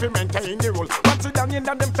 them have to maintain the rule. But sit down in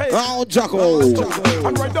them face. Oh, Jacko.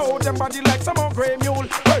 And right out them body like some old grey mule.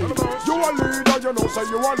 Hey, you a leader, you know, so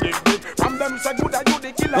you a lead. From them say good, I do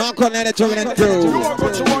the killer. I'm calling it to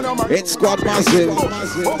it's squad massive. But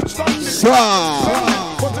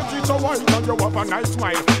if you so white and you have a nice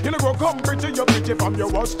smile, you go come pretty, you pretty from your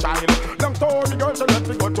worst child. Long story girls, so let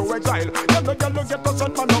me go to exile. Then the girl get us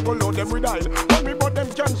and man, no go load them with aisle. Money but them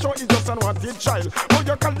can show is just unwanted child. But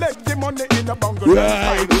you collect the money in a bungle.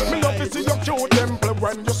 Right. Me love to see you cute temple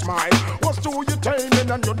when you smile. What's to you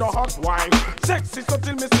taming and you know hot wine. Sexy so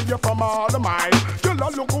till me see you from all the mile. You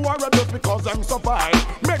look who are just because I'm so fine.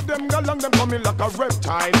 Make them girl and them coming like a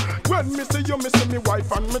reptile. When me see you, me see me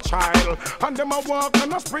wife and me child. And them a walk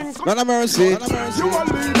and a sprinkle. None of mercy. You a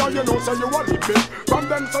leader, you know, so you a lead big. From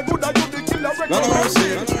them so good that you the killer record. None of mercy.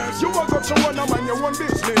 You a go to one man, you want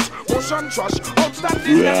business. Ocean trash,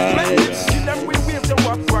 outstanding splendid. See them we wave the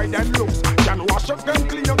work pride and looks. Can wash up, can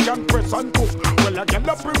clean up, can press and cook. Well, I get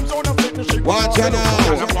the brims on a fitness. Watch it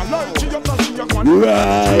now.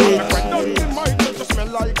 Right. Smell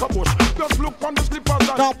like a bush. Just look on the slippers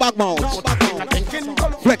and no back mouth.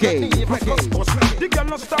 Flecky. The girl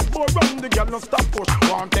no stop for run, the girl no stop push.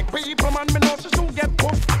 Want take people man, me know she soon get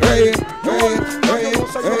pushed. Hey.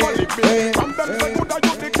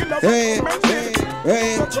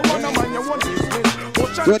 Such a one man you want business.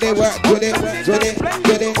 Do they work, do they.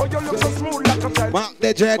 Mark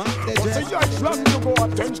the jet. Say Iceland you go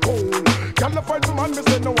attend school. Girl a fight man, me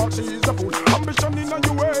say no one she is a fool. Ambition in a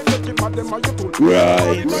you way, take it mad them and you fool.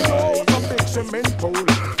 Right. Some big cement pool.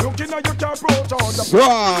 Looking at your car approach on the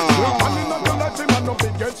and in a life man no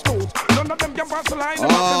big get stood. None of them can pass the line.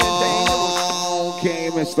 Okay,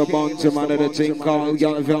 Mr. Bunty, man of the team called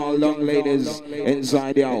y'all long ladies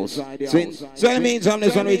inside the house. So that means I'm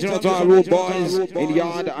this one reaching out to our road boys in the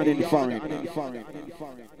yard and in the foreign.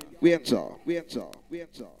 We enter.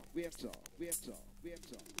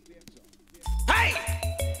 Hey!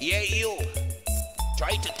 Yeah, you.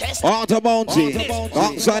 Try to test. Auto Bounty.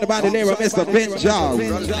 Outside about the lyric, Mr. Pinchard.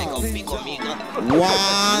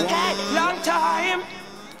 One. Long time.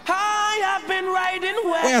 I have been riding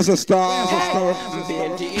well. Where's the star?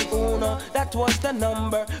 That was the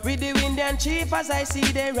number. With the Indian chief as I see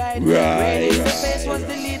they ride. Red in the face was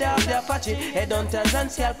the leader of the Apache. Headhunters and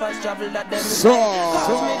selfers travel that them. Cause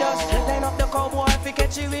me just line up the cowboy fi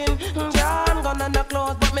catch you in. John gun on the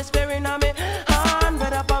clothes but me sparing on me. Hand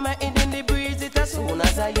but up on my head in the breeze it as soon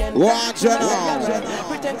as I enter. Watch it out.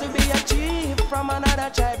 Pretend to be a chief from another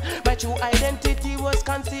tribe. My true identity was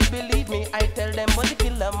concealed. Believe me, I tell them but the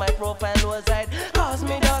killer my profile was hide. Cause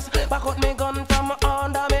me just back out me gun from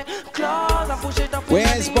under me claws and push it up.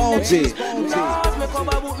 Where's Bounty? Cause me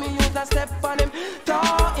cover boot me use a step on him.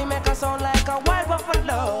 Thought he make a sound like a wild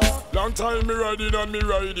buffalo. Long time me riding and me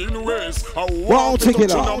riding ways. I want to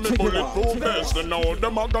touch on me bulletproof vest. Then now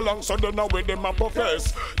them a go long so then now with them a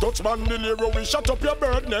profess. Touch man the hero we shut up your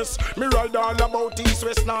bird nest. Me ride all about east,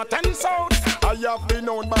 west, north and south. I have been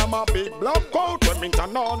known by my big black coat. When me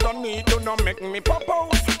turn on the need to not make me pop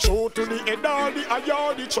out. Shoot to the head all the eye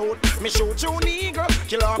all the throat. Me shoot you nigga,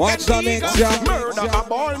 kill off that nigga. Murder a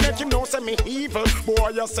boy make him know say me evil. Boy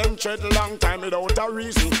you send tread long time without a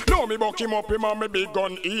reason. Know me buck him up him and me big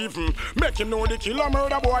gun even. Make him know the killer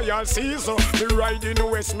murder boy all season. Me ride in the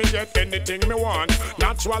west me get anything me want.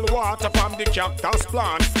 Natural water from the cactus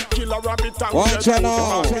plant. Kill a rabbit and watch it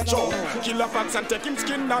now. Kill a fox and take him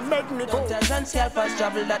skin and make me go. And selfers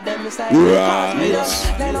travel that them side.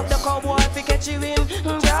 Right. Line up the cowboy fi catch you in.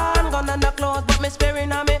 John gun on the clothes but me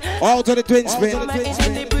sparing on me. All to the twin spin.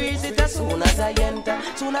 In the breeze it as soon as I enter.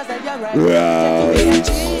 Soon as I arrive. Right.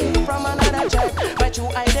 From another tribe. My true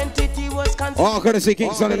identity was concealed. Oh, could see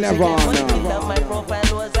Kingston 11 now. My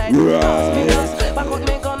profile was hide. Right. Back out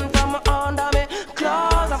me gun from under me.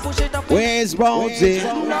 Claws and push it up. Where's Bounty?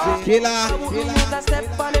 Killer.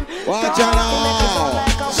 Watch out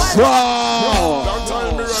now.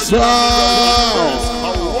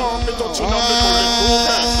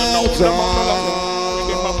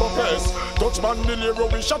 Touch man the hero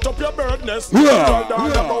we shut up your bird nest.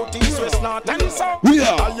 About east, west, north and south. I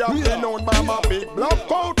have been known by my big black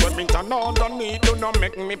coat. When it and underneath. Do not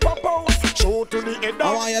make me pop out. Shoot to the head.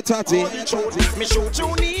 How are you, Tati? Me shoot you,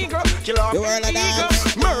 nigga. Kill off the world of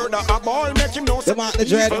dance. Murder a boy, make him know. The mark the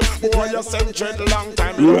dread. Boy, you send dread long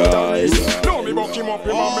time. Right. No, me buck him up,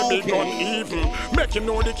 him on me big gun even. Make him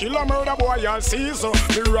know the killer murder boy, I'll see so.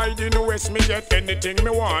 Me ride in the west, me get anything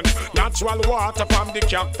me want. Natural water from the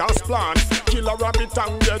cactus plant. Kill a rabbit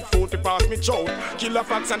and get food to pass me chow. Kill a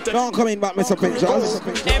fox and take. Don't come in back, Mr. Pinchers.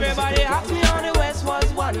 Everybody asked me on the west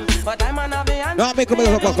was one, but I'm an avian. Don't make a bit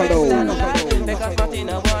of a buffalo. Because not in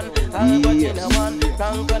a one, I'm not in a one.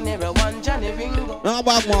 Frank and never one, Johnny Ringo. No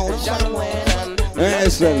bad mouth. John Wayne.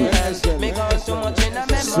 Listen. Because too much in a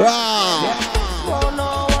memory. Oh,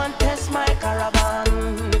 no one test my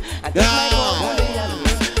caravan. I test my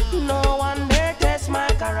Cobra. No one dare test my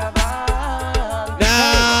caravan.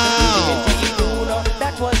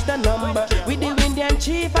 That was the number. With the Indian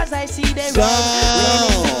chief as I see them run.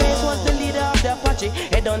 This was the leader of the Apache.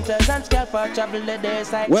 Headhunters and scalpers travel the day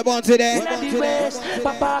side. We're born today.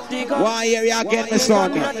 Why here you get me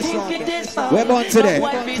son? We're born today.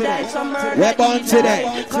 We're born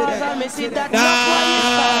today.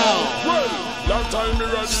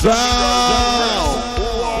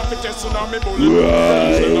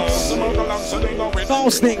 Right. No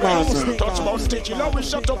snake man. Touch about Stitchie, now we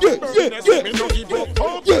shut up.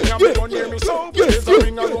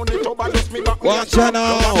 Watch out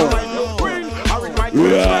now.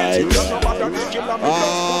 Right.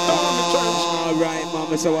 Alright,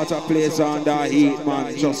 mama, so what a place on that heat,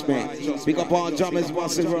 man. Trust me. Pick up on JAMMY'S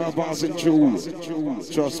passing through.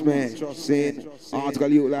 Trust me. See?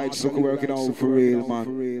 Article you like sucker working out for real,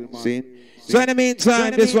 man. See? So in the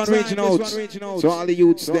meantime, this one reaching out. So all the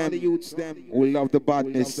youths them who love the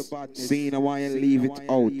badness, seeing why and leave it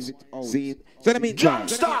out. See? So in the meantime,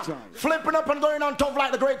 Gangster, flipping up and going on top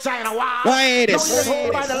like the great China. Wow. Why this? Don't you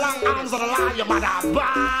hold by the long arms of the lion, you mother.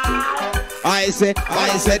 I said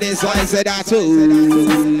this, I said that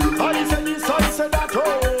too. I said this, I said that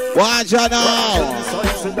too. Watch out now.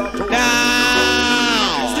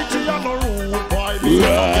 Now. Stitchie on the road, boy.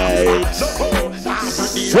 Right.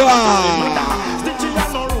 Stitchie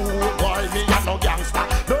on the road, boy. Me a no gangster.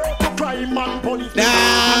 No to crime and police. Now.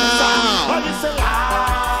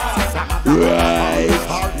 Right.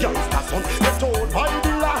 Our gangster son, they told by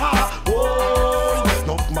the law. Boy,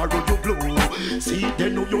 no marrow you blue. See, they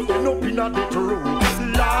know you end up in a little room.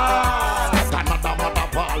 Last, another mother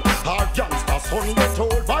ball. Our gangster son, they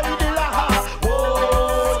told by the law.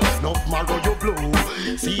 Boy, no marrow you blue.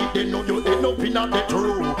 See, they know you end up in a little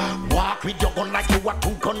room. Walk with your gun like you a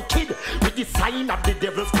two-gun kid. With the sign of the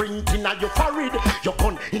devil printing on your forehead. Your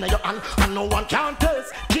gun in your hand and no one can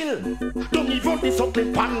test. Kill. Don't even be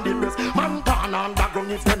something pandilous. Man can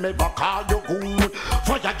underground if them ever call you good.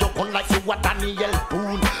 Fire your gun like you a Daniel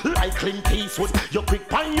Boone. Like Clint Eastwood, you quick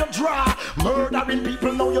pan your draw. Murdering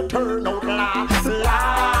people now you turn out last.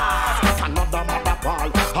 Another mother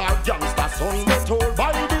ball. Our youngster son get told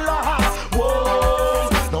by the law. Whoa,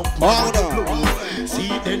 no mother blue.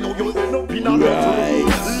 See they know you end up in a right.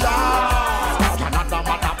 Another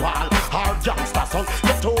mother ball. Our youngster son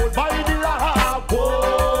get told by the law.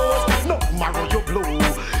 Whoa, no marrow you blue.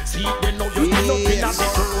 See they know you end up in a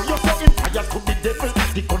little. You say empires could be devil.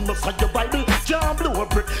 The gun must have your Bible. Jam blow a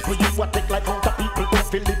brick. When you a take like out the people who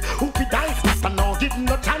feel it. Who be die? Mister now give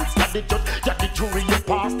no chance. Yeah the judge, yeah the jury. You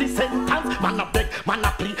pass the sentence. Man a beg, man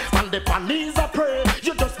a plea, man the knees a pray.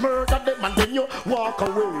 You just murder them and then you walk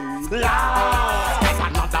away. Last,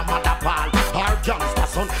 another mother pal. Our gangster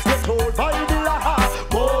son get told by the law.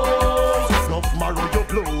 Boy, no marrow you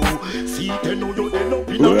blow. See they know you end up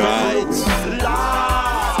in a right.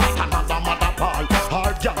 Last, another mother pal.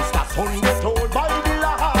 Our gangster son get told by the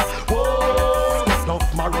law. Boy, no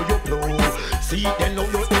marrow you blow. See they know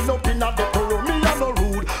you end up in a ghetto. Me a no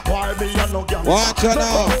rude, why me a no gangster. Watch out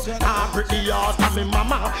now. I pretty hard to me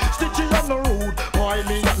mama. Stitchie on the road, why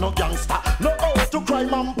me a no gangster. No out to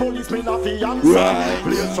crime and police me not fi answer. Right.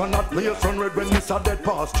 Place on that place on red when this a dead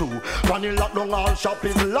pass through. When he lock down all shop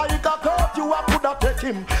is like a curfew. I coulda take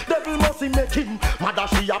him, devil must make him. Mother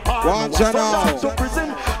she a part. Watch out now. To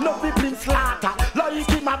prison, no people slaughter. Like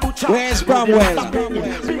him a butcher. Where's Bromwell?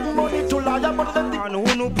 Big money to liar, but the And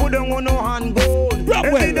who no put them on no hand gold.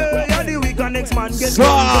 Every day of the week and next man gets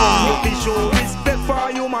Sluggy. We show respect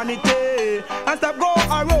for humanity and stop go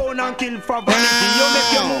around and kill for vanity. You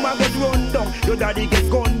make your mama get run down, your daddy get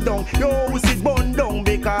gunned down, your house is burned down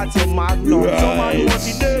because you magnum. Right. Some man was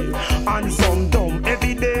the day and some dumb.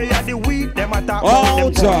 Every day of the week them attack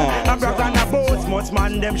them gun. And brag and a boast much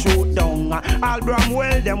man them shoot down. All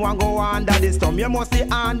Bromwell them want go under the storm. You must stay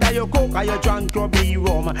under your coke or you drunk your be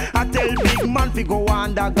rum. I tell big man fi go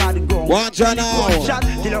under God ground. Watch out now. One shot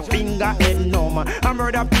till your finger head numb. I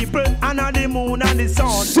murder people under the moon and the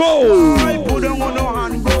sun. So I put them on no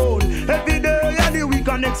hand bone. Every day of the week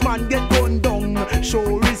and next man get gunned down.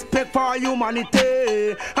 Show respect for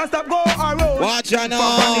humanity and stop go around. Watch out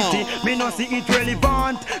now. Vanity, me no see it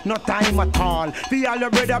relevant. No time at all. Feel all your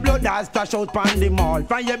brother blood that splash out pan the mall.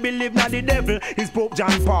 Find you believe na the devil is Pope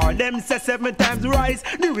John Paul. Them say 7 times rise,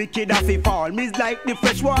 the wicked have to fall. Me's like the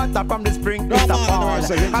fresh water from the spring it's a fall.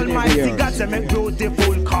 Almighty God say make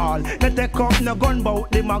beautiful call. Let take up no gun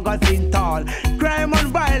bout the magazine tall. Crime and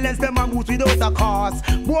violence them a boost without a cause.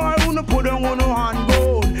 Boy who no put them on no hand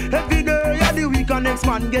gun. Every day of the week and next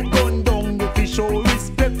man get gunned down. If you show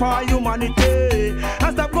respect for humanity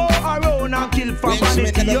and stop go around and kill for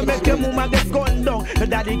vanity. You make your mama get gunned down, your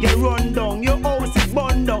daddy get run down, your house is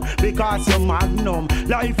burned down because you're magnum.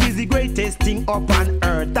 Life is the greatest thing up on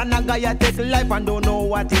earth. And a guy take life and don't know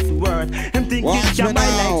what it's worth. Him think it's jam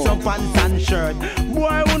like some pants and shirt.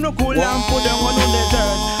 Boy who no cool and put them on the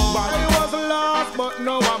dirt. But I was lost but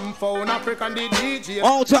no I'm found. African the DJ.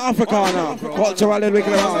 All to Africa now. Cultural and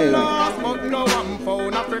wicked lost but no I'm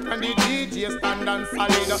found. African the DJ stand and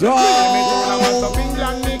solid. So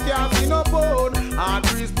England me can't see no bone.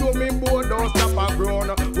 Arteries to me board don't stop a grown.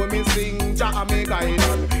 When me sing Jamaica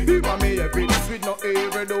Island. Even me every this with no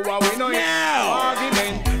every do a we no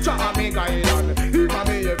argument. Jamaica Island. Even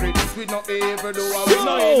me every this with no every do a we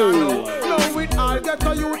no no with all get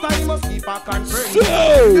to you time must keep a conference.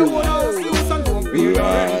 You wanna use and don't be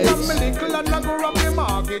right. I'm a little and I go up the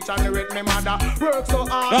market and rate me mother work so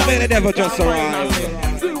hard. I mean the devil just arrived.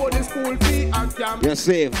 See what the school fee and camp. You're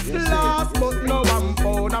safe. Last but no one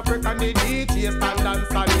pound. African the DJ stand and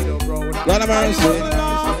solid brown. God of mercy.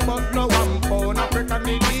 Last but no one pound. African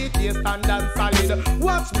the DJ stand and solid.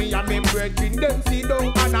 Watch me and me brethren them see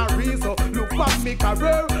down and a reason. Look for me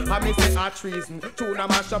career and me say a treason. Tuna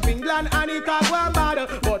mash up England and it a go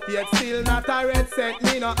bad. But yet still not a red cent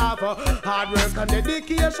me no have. Hard work and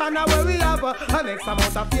dedication are where we have. An X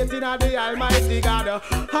amount of faith in the Almighty God.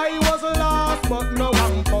 I was lost but no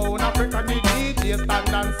one pound. African the DJ stand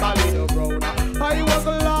and solid brown. I was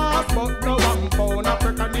lost but no one pound.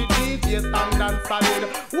 African the DJ stand and solid.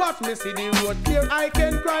 Watch me see the road clear, I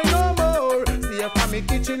can cry no more. See from me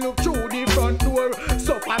kitchen look through the front door.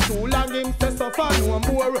 Suffer too long him say suffer no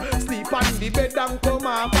more. Sleep on the bed and come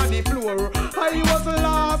off on the floor. I was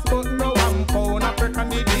lost but no one pound. African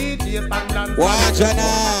the DJ stand and solid. Watch out now.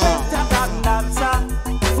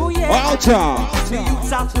 Watch out. The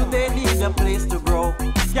youths out today need a place to grow.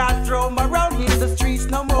 Can't roam around in the streets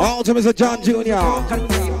no more. Out to Mr. John Jr.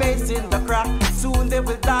 Base in the crack. Soon they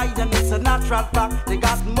will die and it's a natural fact. They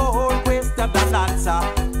got more questions than answer.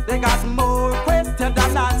 They got more questions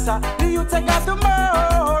than answer. The youths got the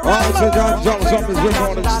more. Also John Johnson is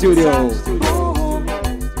recording the studio.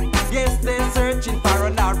 Yes, they're searching for a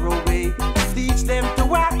narrow way. Teach them to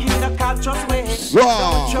walk in a culture's way.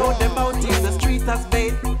 Don't show them out in the street as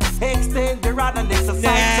bait. Extend the rod and exercise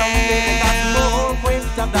someday. They got more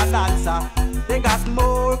questions than answer. They got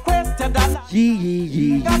more questions than answer.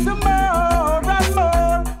 They got the more and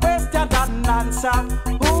more questions than answer.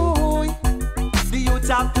 Ooh, the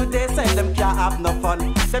youth of today say them can't have no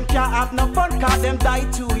fun. Them can't have no fun cause them die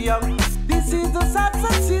too young. This is a sad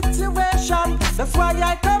situation. That's why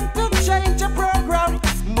I come to change the program.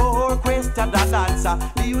 More questions than answer.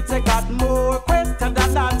 The youth got more questions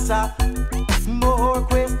than answer. More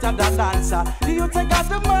questions than answer. The youth got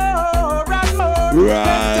the more and more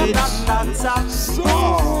questions than answer.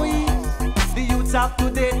 The youths of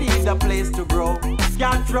today need a place to grow.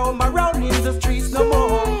 Can't roam around in the streets no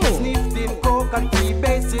more. Sniffing coke and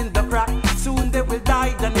freebase in the crack. Soon they will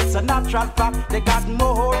die, then it's a natural fact. They got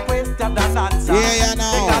more questions than answer. Yeah,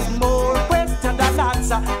 they got more questions than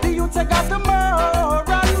answer. The youths got the more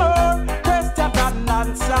and more questions than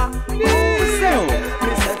answer.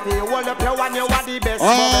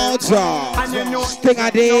 And you know Sting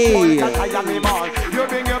a day. You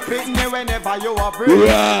bring your pitney whenever you are free.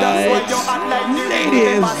 That's why you act like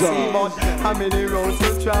ladies. How many roads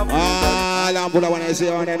to travel? Lambuda, when I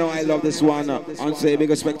say on, I know I love this one. And say big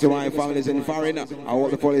respect to my families in foreign. I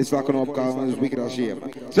hope the police locking up because it's wicked as shame.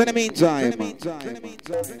 So in the meantime.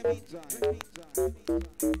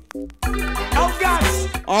 Oh gosh.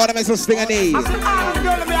 All the mess Sting a day. I'm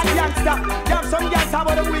girl be a gangster. You have some girls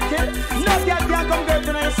about the wicked. No girl can come girl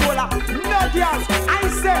to the solar. No girls. I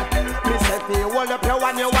say, me say happy. Hold up your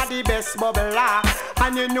one, you are the best bubbler.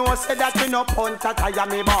 And you know, say that you no punch at I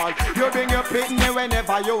am a ball. You bring your pitney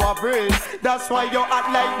whenever you are breathe. That's why you act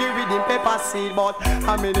like the reading paper seed. But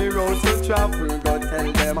how many roads to travel? Go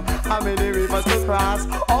tell them. How many rivers to cross?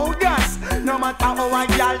 Oh gosh, no matter how a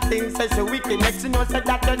girl thinks say she wicked, next you know say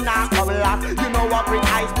that you not come last. You know what bring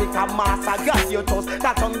ice pick a master got your toes.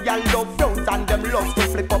 That some girl love fruit and them love to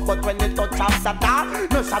flip up, but when you touch after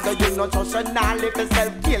that, no shadow you no trust you nah live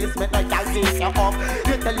yourself careless, make no girl take you up.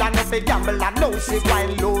 You tell her no fi gamble and no she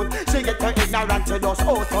wine load. She get her ignorant to just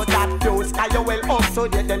out of that fuse. Cause you well up so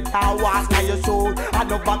they them car wash now you soul. And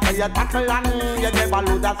no back of your tackle and you never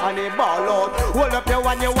load that funny ball out. Hold up your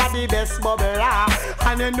one, you are the best bubbler.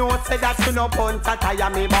 And you know say that you no punch at I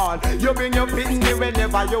am a ball. You bring your pitney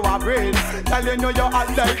whenever you are breathe. Tell you know you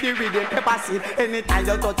act like the reading paper seed. Anytime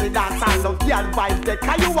you touch it dance and love girl vibes take.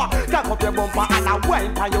 Cause you walk, tap up your bumper and a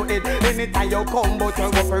wine on your head. Anytime you come but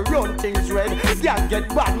you go for run things red. Girl get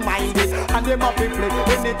bad minded and them up in play.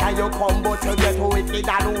 Anytime you come but you get wicked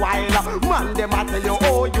and wild. Man them a tell you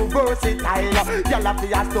oh you versatile. Girl a fi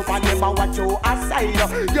a stop and them a watch you aside.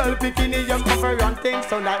 Girl bikini you come for run things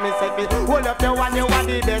so that me say it. Hold up your one, you are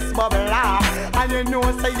the best bubbler. And you know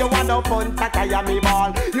say you want no fun that I am me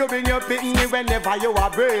ball. You bring your pitney whenever you are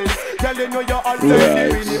brave. Girl you know you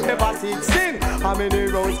already really never sing. How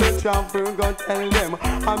many roads to travel, go tell them.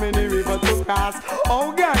 How many rivers to cross.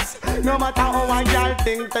 Oh gosh, no matter how a girl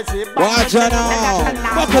thinks that she watch out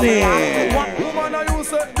now. Fuck it. Woman, are you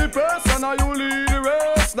set the pace and are you lead the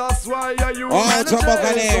race? That's why you all to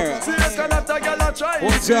Buccaneer.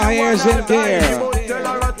 Put your hairs in there.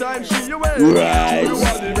 Right. You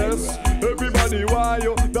are the best. Everybody why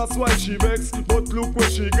you, that's why she vex. But look where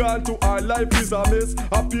she gone to, our life is a mess.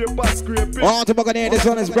 A paper scraping. All to Buccaneer, this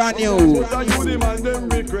one is brand new. But you demand them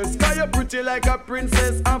request. Cause you're pretty like a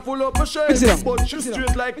princess and full up a shade. But you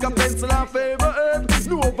straight like a pencil and favor head.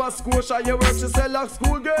 Nova Scotia, you work, she sell like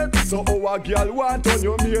school gate. So how a girl want on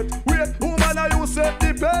your mate. Wait, woman, are you set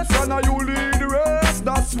the pace and are you lead the race?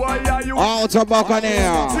 That's why are you all to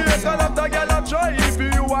Buccaneer. See a lot of girl a try if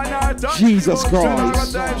you want her time. Jesus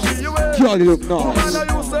Christ. Girl, you look nice. Woman,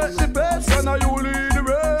 are you set the pace and are you lead the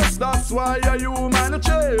race? That's why are you man a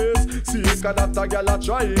chase. See a lot of girl a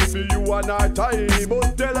try if you want her time.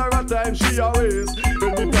 But tell her a time she a waste.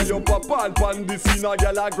 Anytime you pop on pan the scene a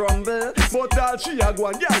girl a grumble. But all she a go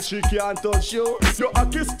and girl she can't touch you. Your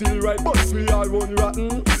act still right but we all run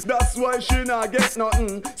rotten. That's why she not get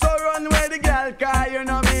nothing. So run where the girl car you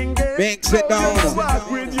no mingle. Mix it down. You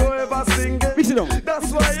walk with you ever single. Mix it down.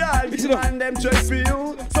 That's why I and them check for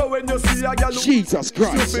you. So when you see a girl Jesus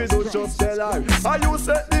Christ. stupid, don't just tell her. Are you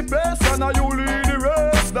set the pace and are you lead the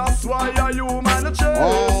race? That's why are you man a chase.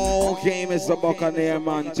 Okay, Mr. Buccaneer,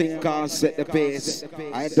 man, think can't set the pace.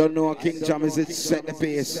 I don't know, King Jam is it set the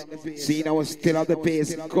pace. See, now we still have the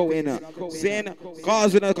pace going. Saying,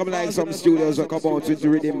 cause we don't come like some studios that come out with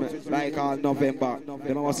rhythm like all November.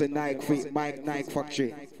 Then I was a Nike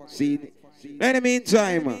factory. See, in the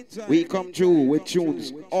meantime, we come through with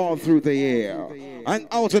tunes all through the year. And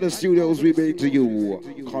out of the studios, we bring to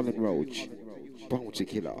you Colin Roach, Bounty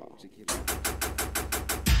Killer.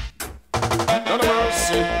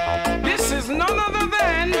 This is none other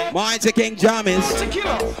than Mighty King JAMMY'S.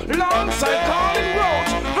 Alongside Colin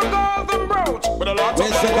Roach, the Golden Roach. With a lot of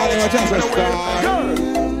Colin Roach as a star.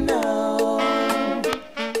 You know,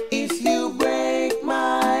 if you break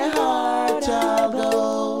my heart, I'll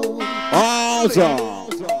go. Awesome.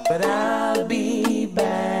 But I'll be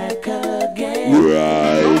back again.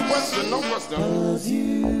 Right. No question, no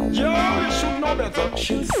question. Yo, you should know better.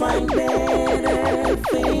 Should find better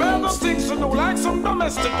things. Better things to do, like some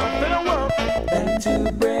domestic affair work. Than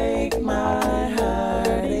to break my heart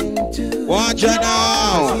into. Watch it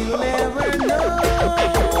now. You never know.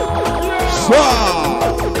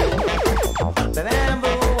 Swag. That I'm the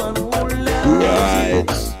one who loves. Right.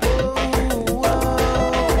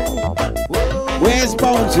 Where's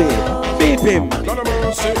Bounty? Beat him.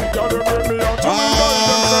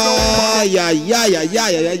 Ah, yeah.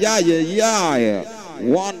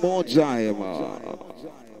 One more time.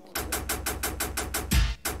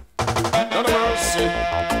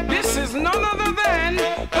 This is none other than the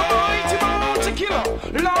mighty Bounty Killer,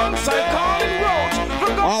 alongside Colin Roach.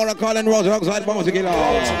 All the Colin Roach alongside Bounty Killer.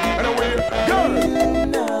 You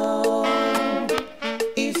know,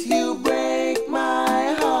 if you break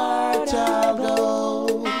my heart, I'll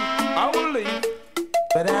go. I will leave,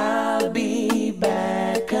 but I'll be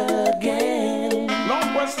back again. No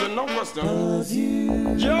question, no question. 'Cause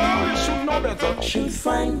you should know better. Should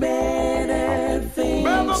find better things.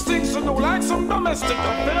 Better things to do, like some domestic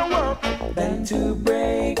affair work. Than to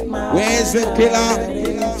break my Where's the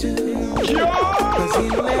killer? Cause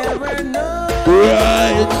you never know.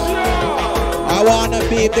 Right. I wanna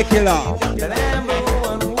be the killer.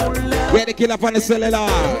 Get the killer from the cellular.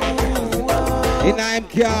 In I'm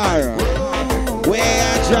car. Where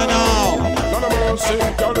are you now?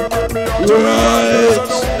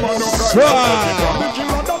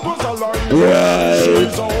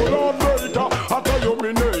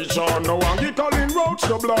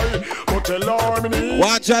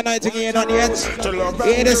 Watch your night again on yet.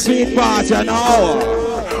 In the sweet part, you know.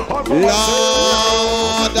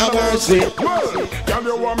 Lord of mercy.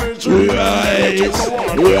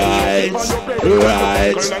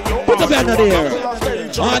 Right. Put the band on there.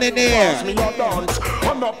 On in there.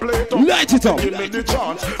 Light it up.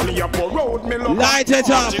 Light it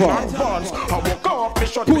up.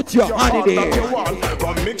 Put your hand in there.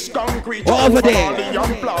 Over there.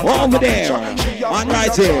 Over there. On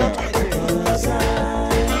right here.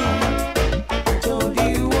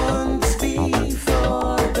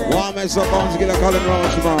 Warm us up on to get a Colin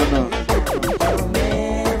Roach, man.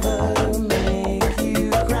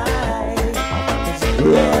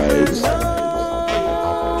 Right.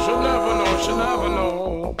 She'll never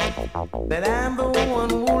know that I'm the one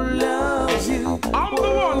who loves you. I'm the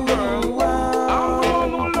one, girl. I'm the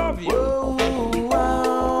one who love you.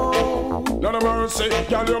 None of mercy,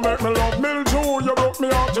 girl, you make me love me too. You broke me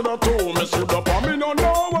out to the tomb. Me stood up and me no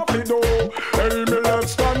know what to do. Hey, me left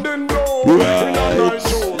standing low. Right. Nice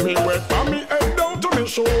show. Me wet from me head down to me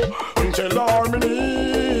show. Until all me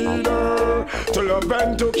need her. To love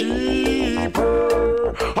and to keep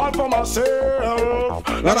her. All for myself.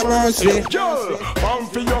 None of mercy. Girl, I'm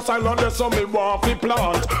for your silence, there's some me want to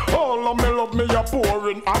plant. All of me love me a pour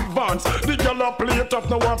in advance. The girl a play tough,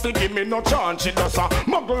 no want to give me no chance. She does a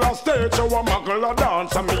muggle a stage, so a muggle a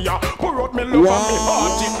dance. And me a pour out me love and me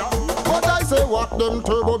heart in that. But I say walk them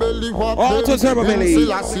turbo belly, walk All to turbo belly.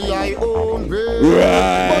 Still I see I own way.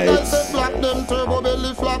 Right. But I say flap them turbo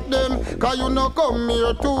belly, flap them. Cause you no come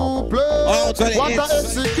here to play. All to the what hits. a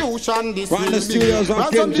execution this From will the be. studios of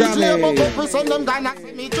And King some DJ Jammy. buck up, send them gonna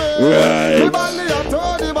see me too. Right. The body a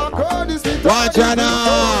told the back road, this is Watch out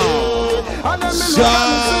now. And then me So.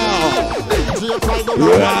 look at me.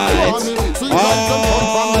 Right.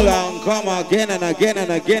 All on, come again and again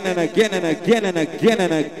and again and again and again and again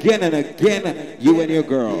and again and again. You and your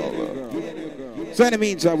girl. So in the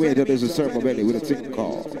meantime, we enter this Circle Belly with a ticket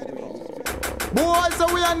call. Boys, so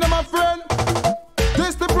we and them a friend.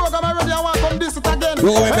 This the program already. I want to come this it again.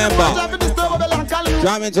 You remember. Jam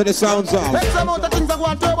Jam into the sounds of. X amount of things that go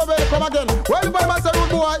on turbo belly come again. Well, the boy must say, rude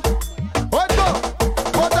boy. What go?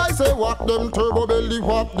 But I say, walk them turbo belly,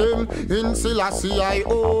 walk them in Selassie I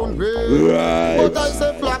own way. Right. But I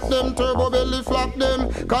say, flap them turbo belly, flap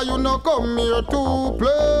them. Cause you no come here to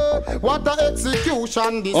play. What a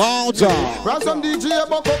execution this All time. Ransom DJ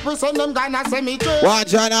buck up, send them gonna send me to.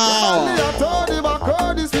 Watch out now.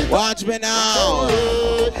 Watch me now.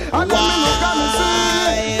 And then me look and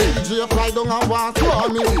see DJ fly down and want to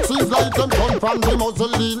me. Seems like them come from the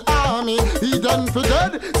Muslim army. He done for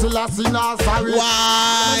dead, Selassie not sorry.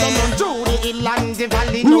 Why? Them through the hill and the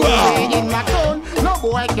valley, no way in my town. No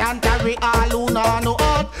boy can carry all who know no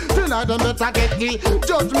art. Tonight them better get the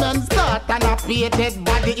judgment start. And a painted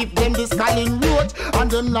body if them this calling roach.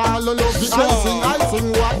 And them now love the I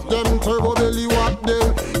sing what them turbo belly, what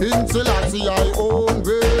them in Selassie I own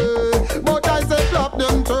way. But I say flop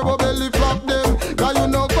them, turbo belly flop them. Cause you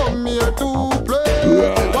no come here to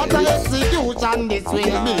play. What a execution this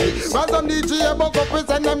will be. But some DJ buck up and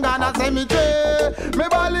send them gonna send me tray. Me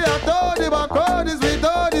bally a told the back road is with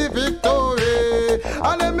all the victory.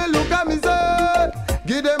 And then me look at me say,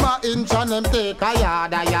 give them a inch and them take a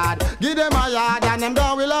yard. Give them a yard and them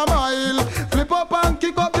down will a mile. Flip up and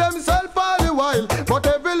kick up themself all the while. But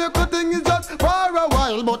every little thing is just for a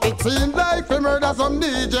while. But it seems like for murder some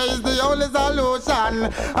DJs the only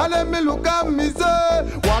solution. And then me look at me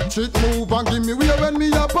say, watch it move and give me way when me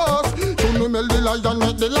a pass. Show me melt the lion,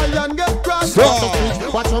 make the lion get crushed.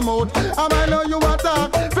 Watch your mouth, and I know you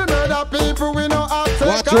attack. For murder people we no access.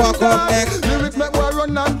 What you walk up next? Lyrics make war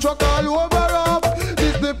run and truck all over up.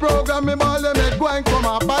 This the program me ball them make go and come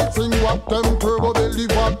up. I sing what them turbo belly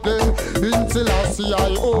what them in Selassie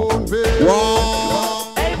I own way.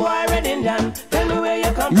 Hey boy, Red Indian, tell me where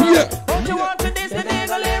you come from. Don't you want to this the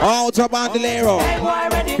Niggle? Out of Bandolero. Hey boy,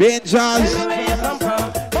 Red Benjas. Tell me where you come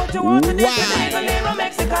from. Don't you want to this the Niggle?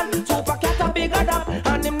 Mexican, super cat a bigger dog,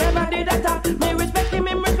 and him never did attack. Me respect him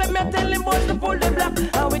respect me. Tell him boys to pull the block.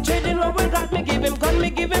 And we trading what we got. Me give him gun, me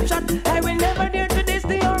give him shot. I will never dare to this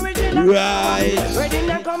the original. Right. Red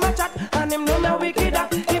Indian come a chat, and him know me wicked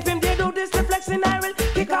act. If him they do this the flexing, I will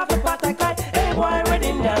kick off the pot I cry. Hey boy, Red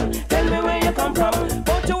Indian, tell me where you come from.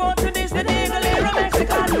 Don't you want to this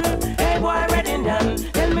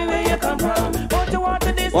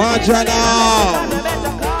Watch out now.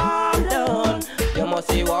 Calm down. You must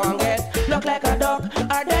see one get look like a duck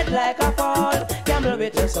or dead like a fall. Gamble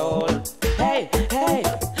with your soul. Hey, hey.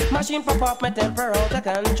 Machine pop off my temper out of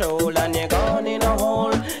control. And you're gone in a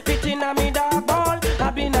hole. Fitting on me dog ball.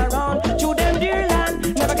 I've been around to them dear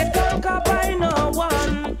land. Never get conquered by no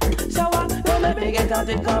one. So don't let me get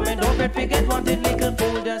counted coming. Don't forget wanted little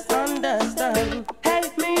fool. Just understand. Hey,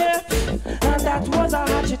 me here. And that was a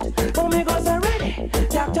hatchet. Oh, me goes already.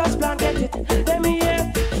 Doctor's plan get it. Let me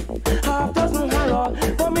here. Half dozen harrow.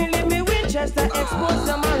 For me leave me Winchester exposed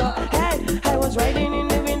tomorrow. Hey, I was riding in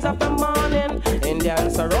the winds of the morning.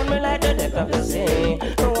 Indians surround me like the depth of the sea.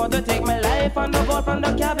 Don't want to take my life and the go from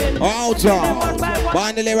the cabin. Out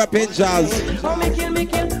Bandolera pictures. Oh, me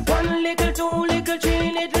kill. One little, two little,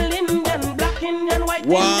 three little Indian. Black Indian, white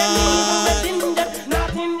Indian, West Indian,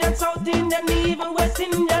 North Indian, South Indian, even West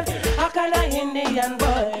Indian. How can I Indian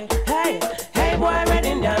boy? Hey boy, Red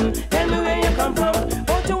Indian. Tell me where you come from.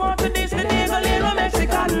 What you want to this, the nigga little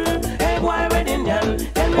Mexican. Hey boy, Red Indian.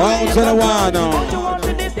 Tell me where you come from. What you want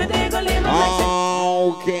to this, the nigga little Mexican.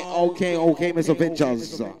 Okay, Mr.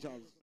 Pictures.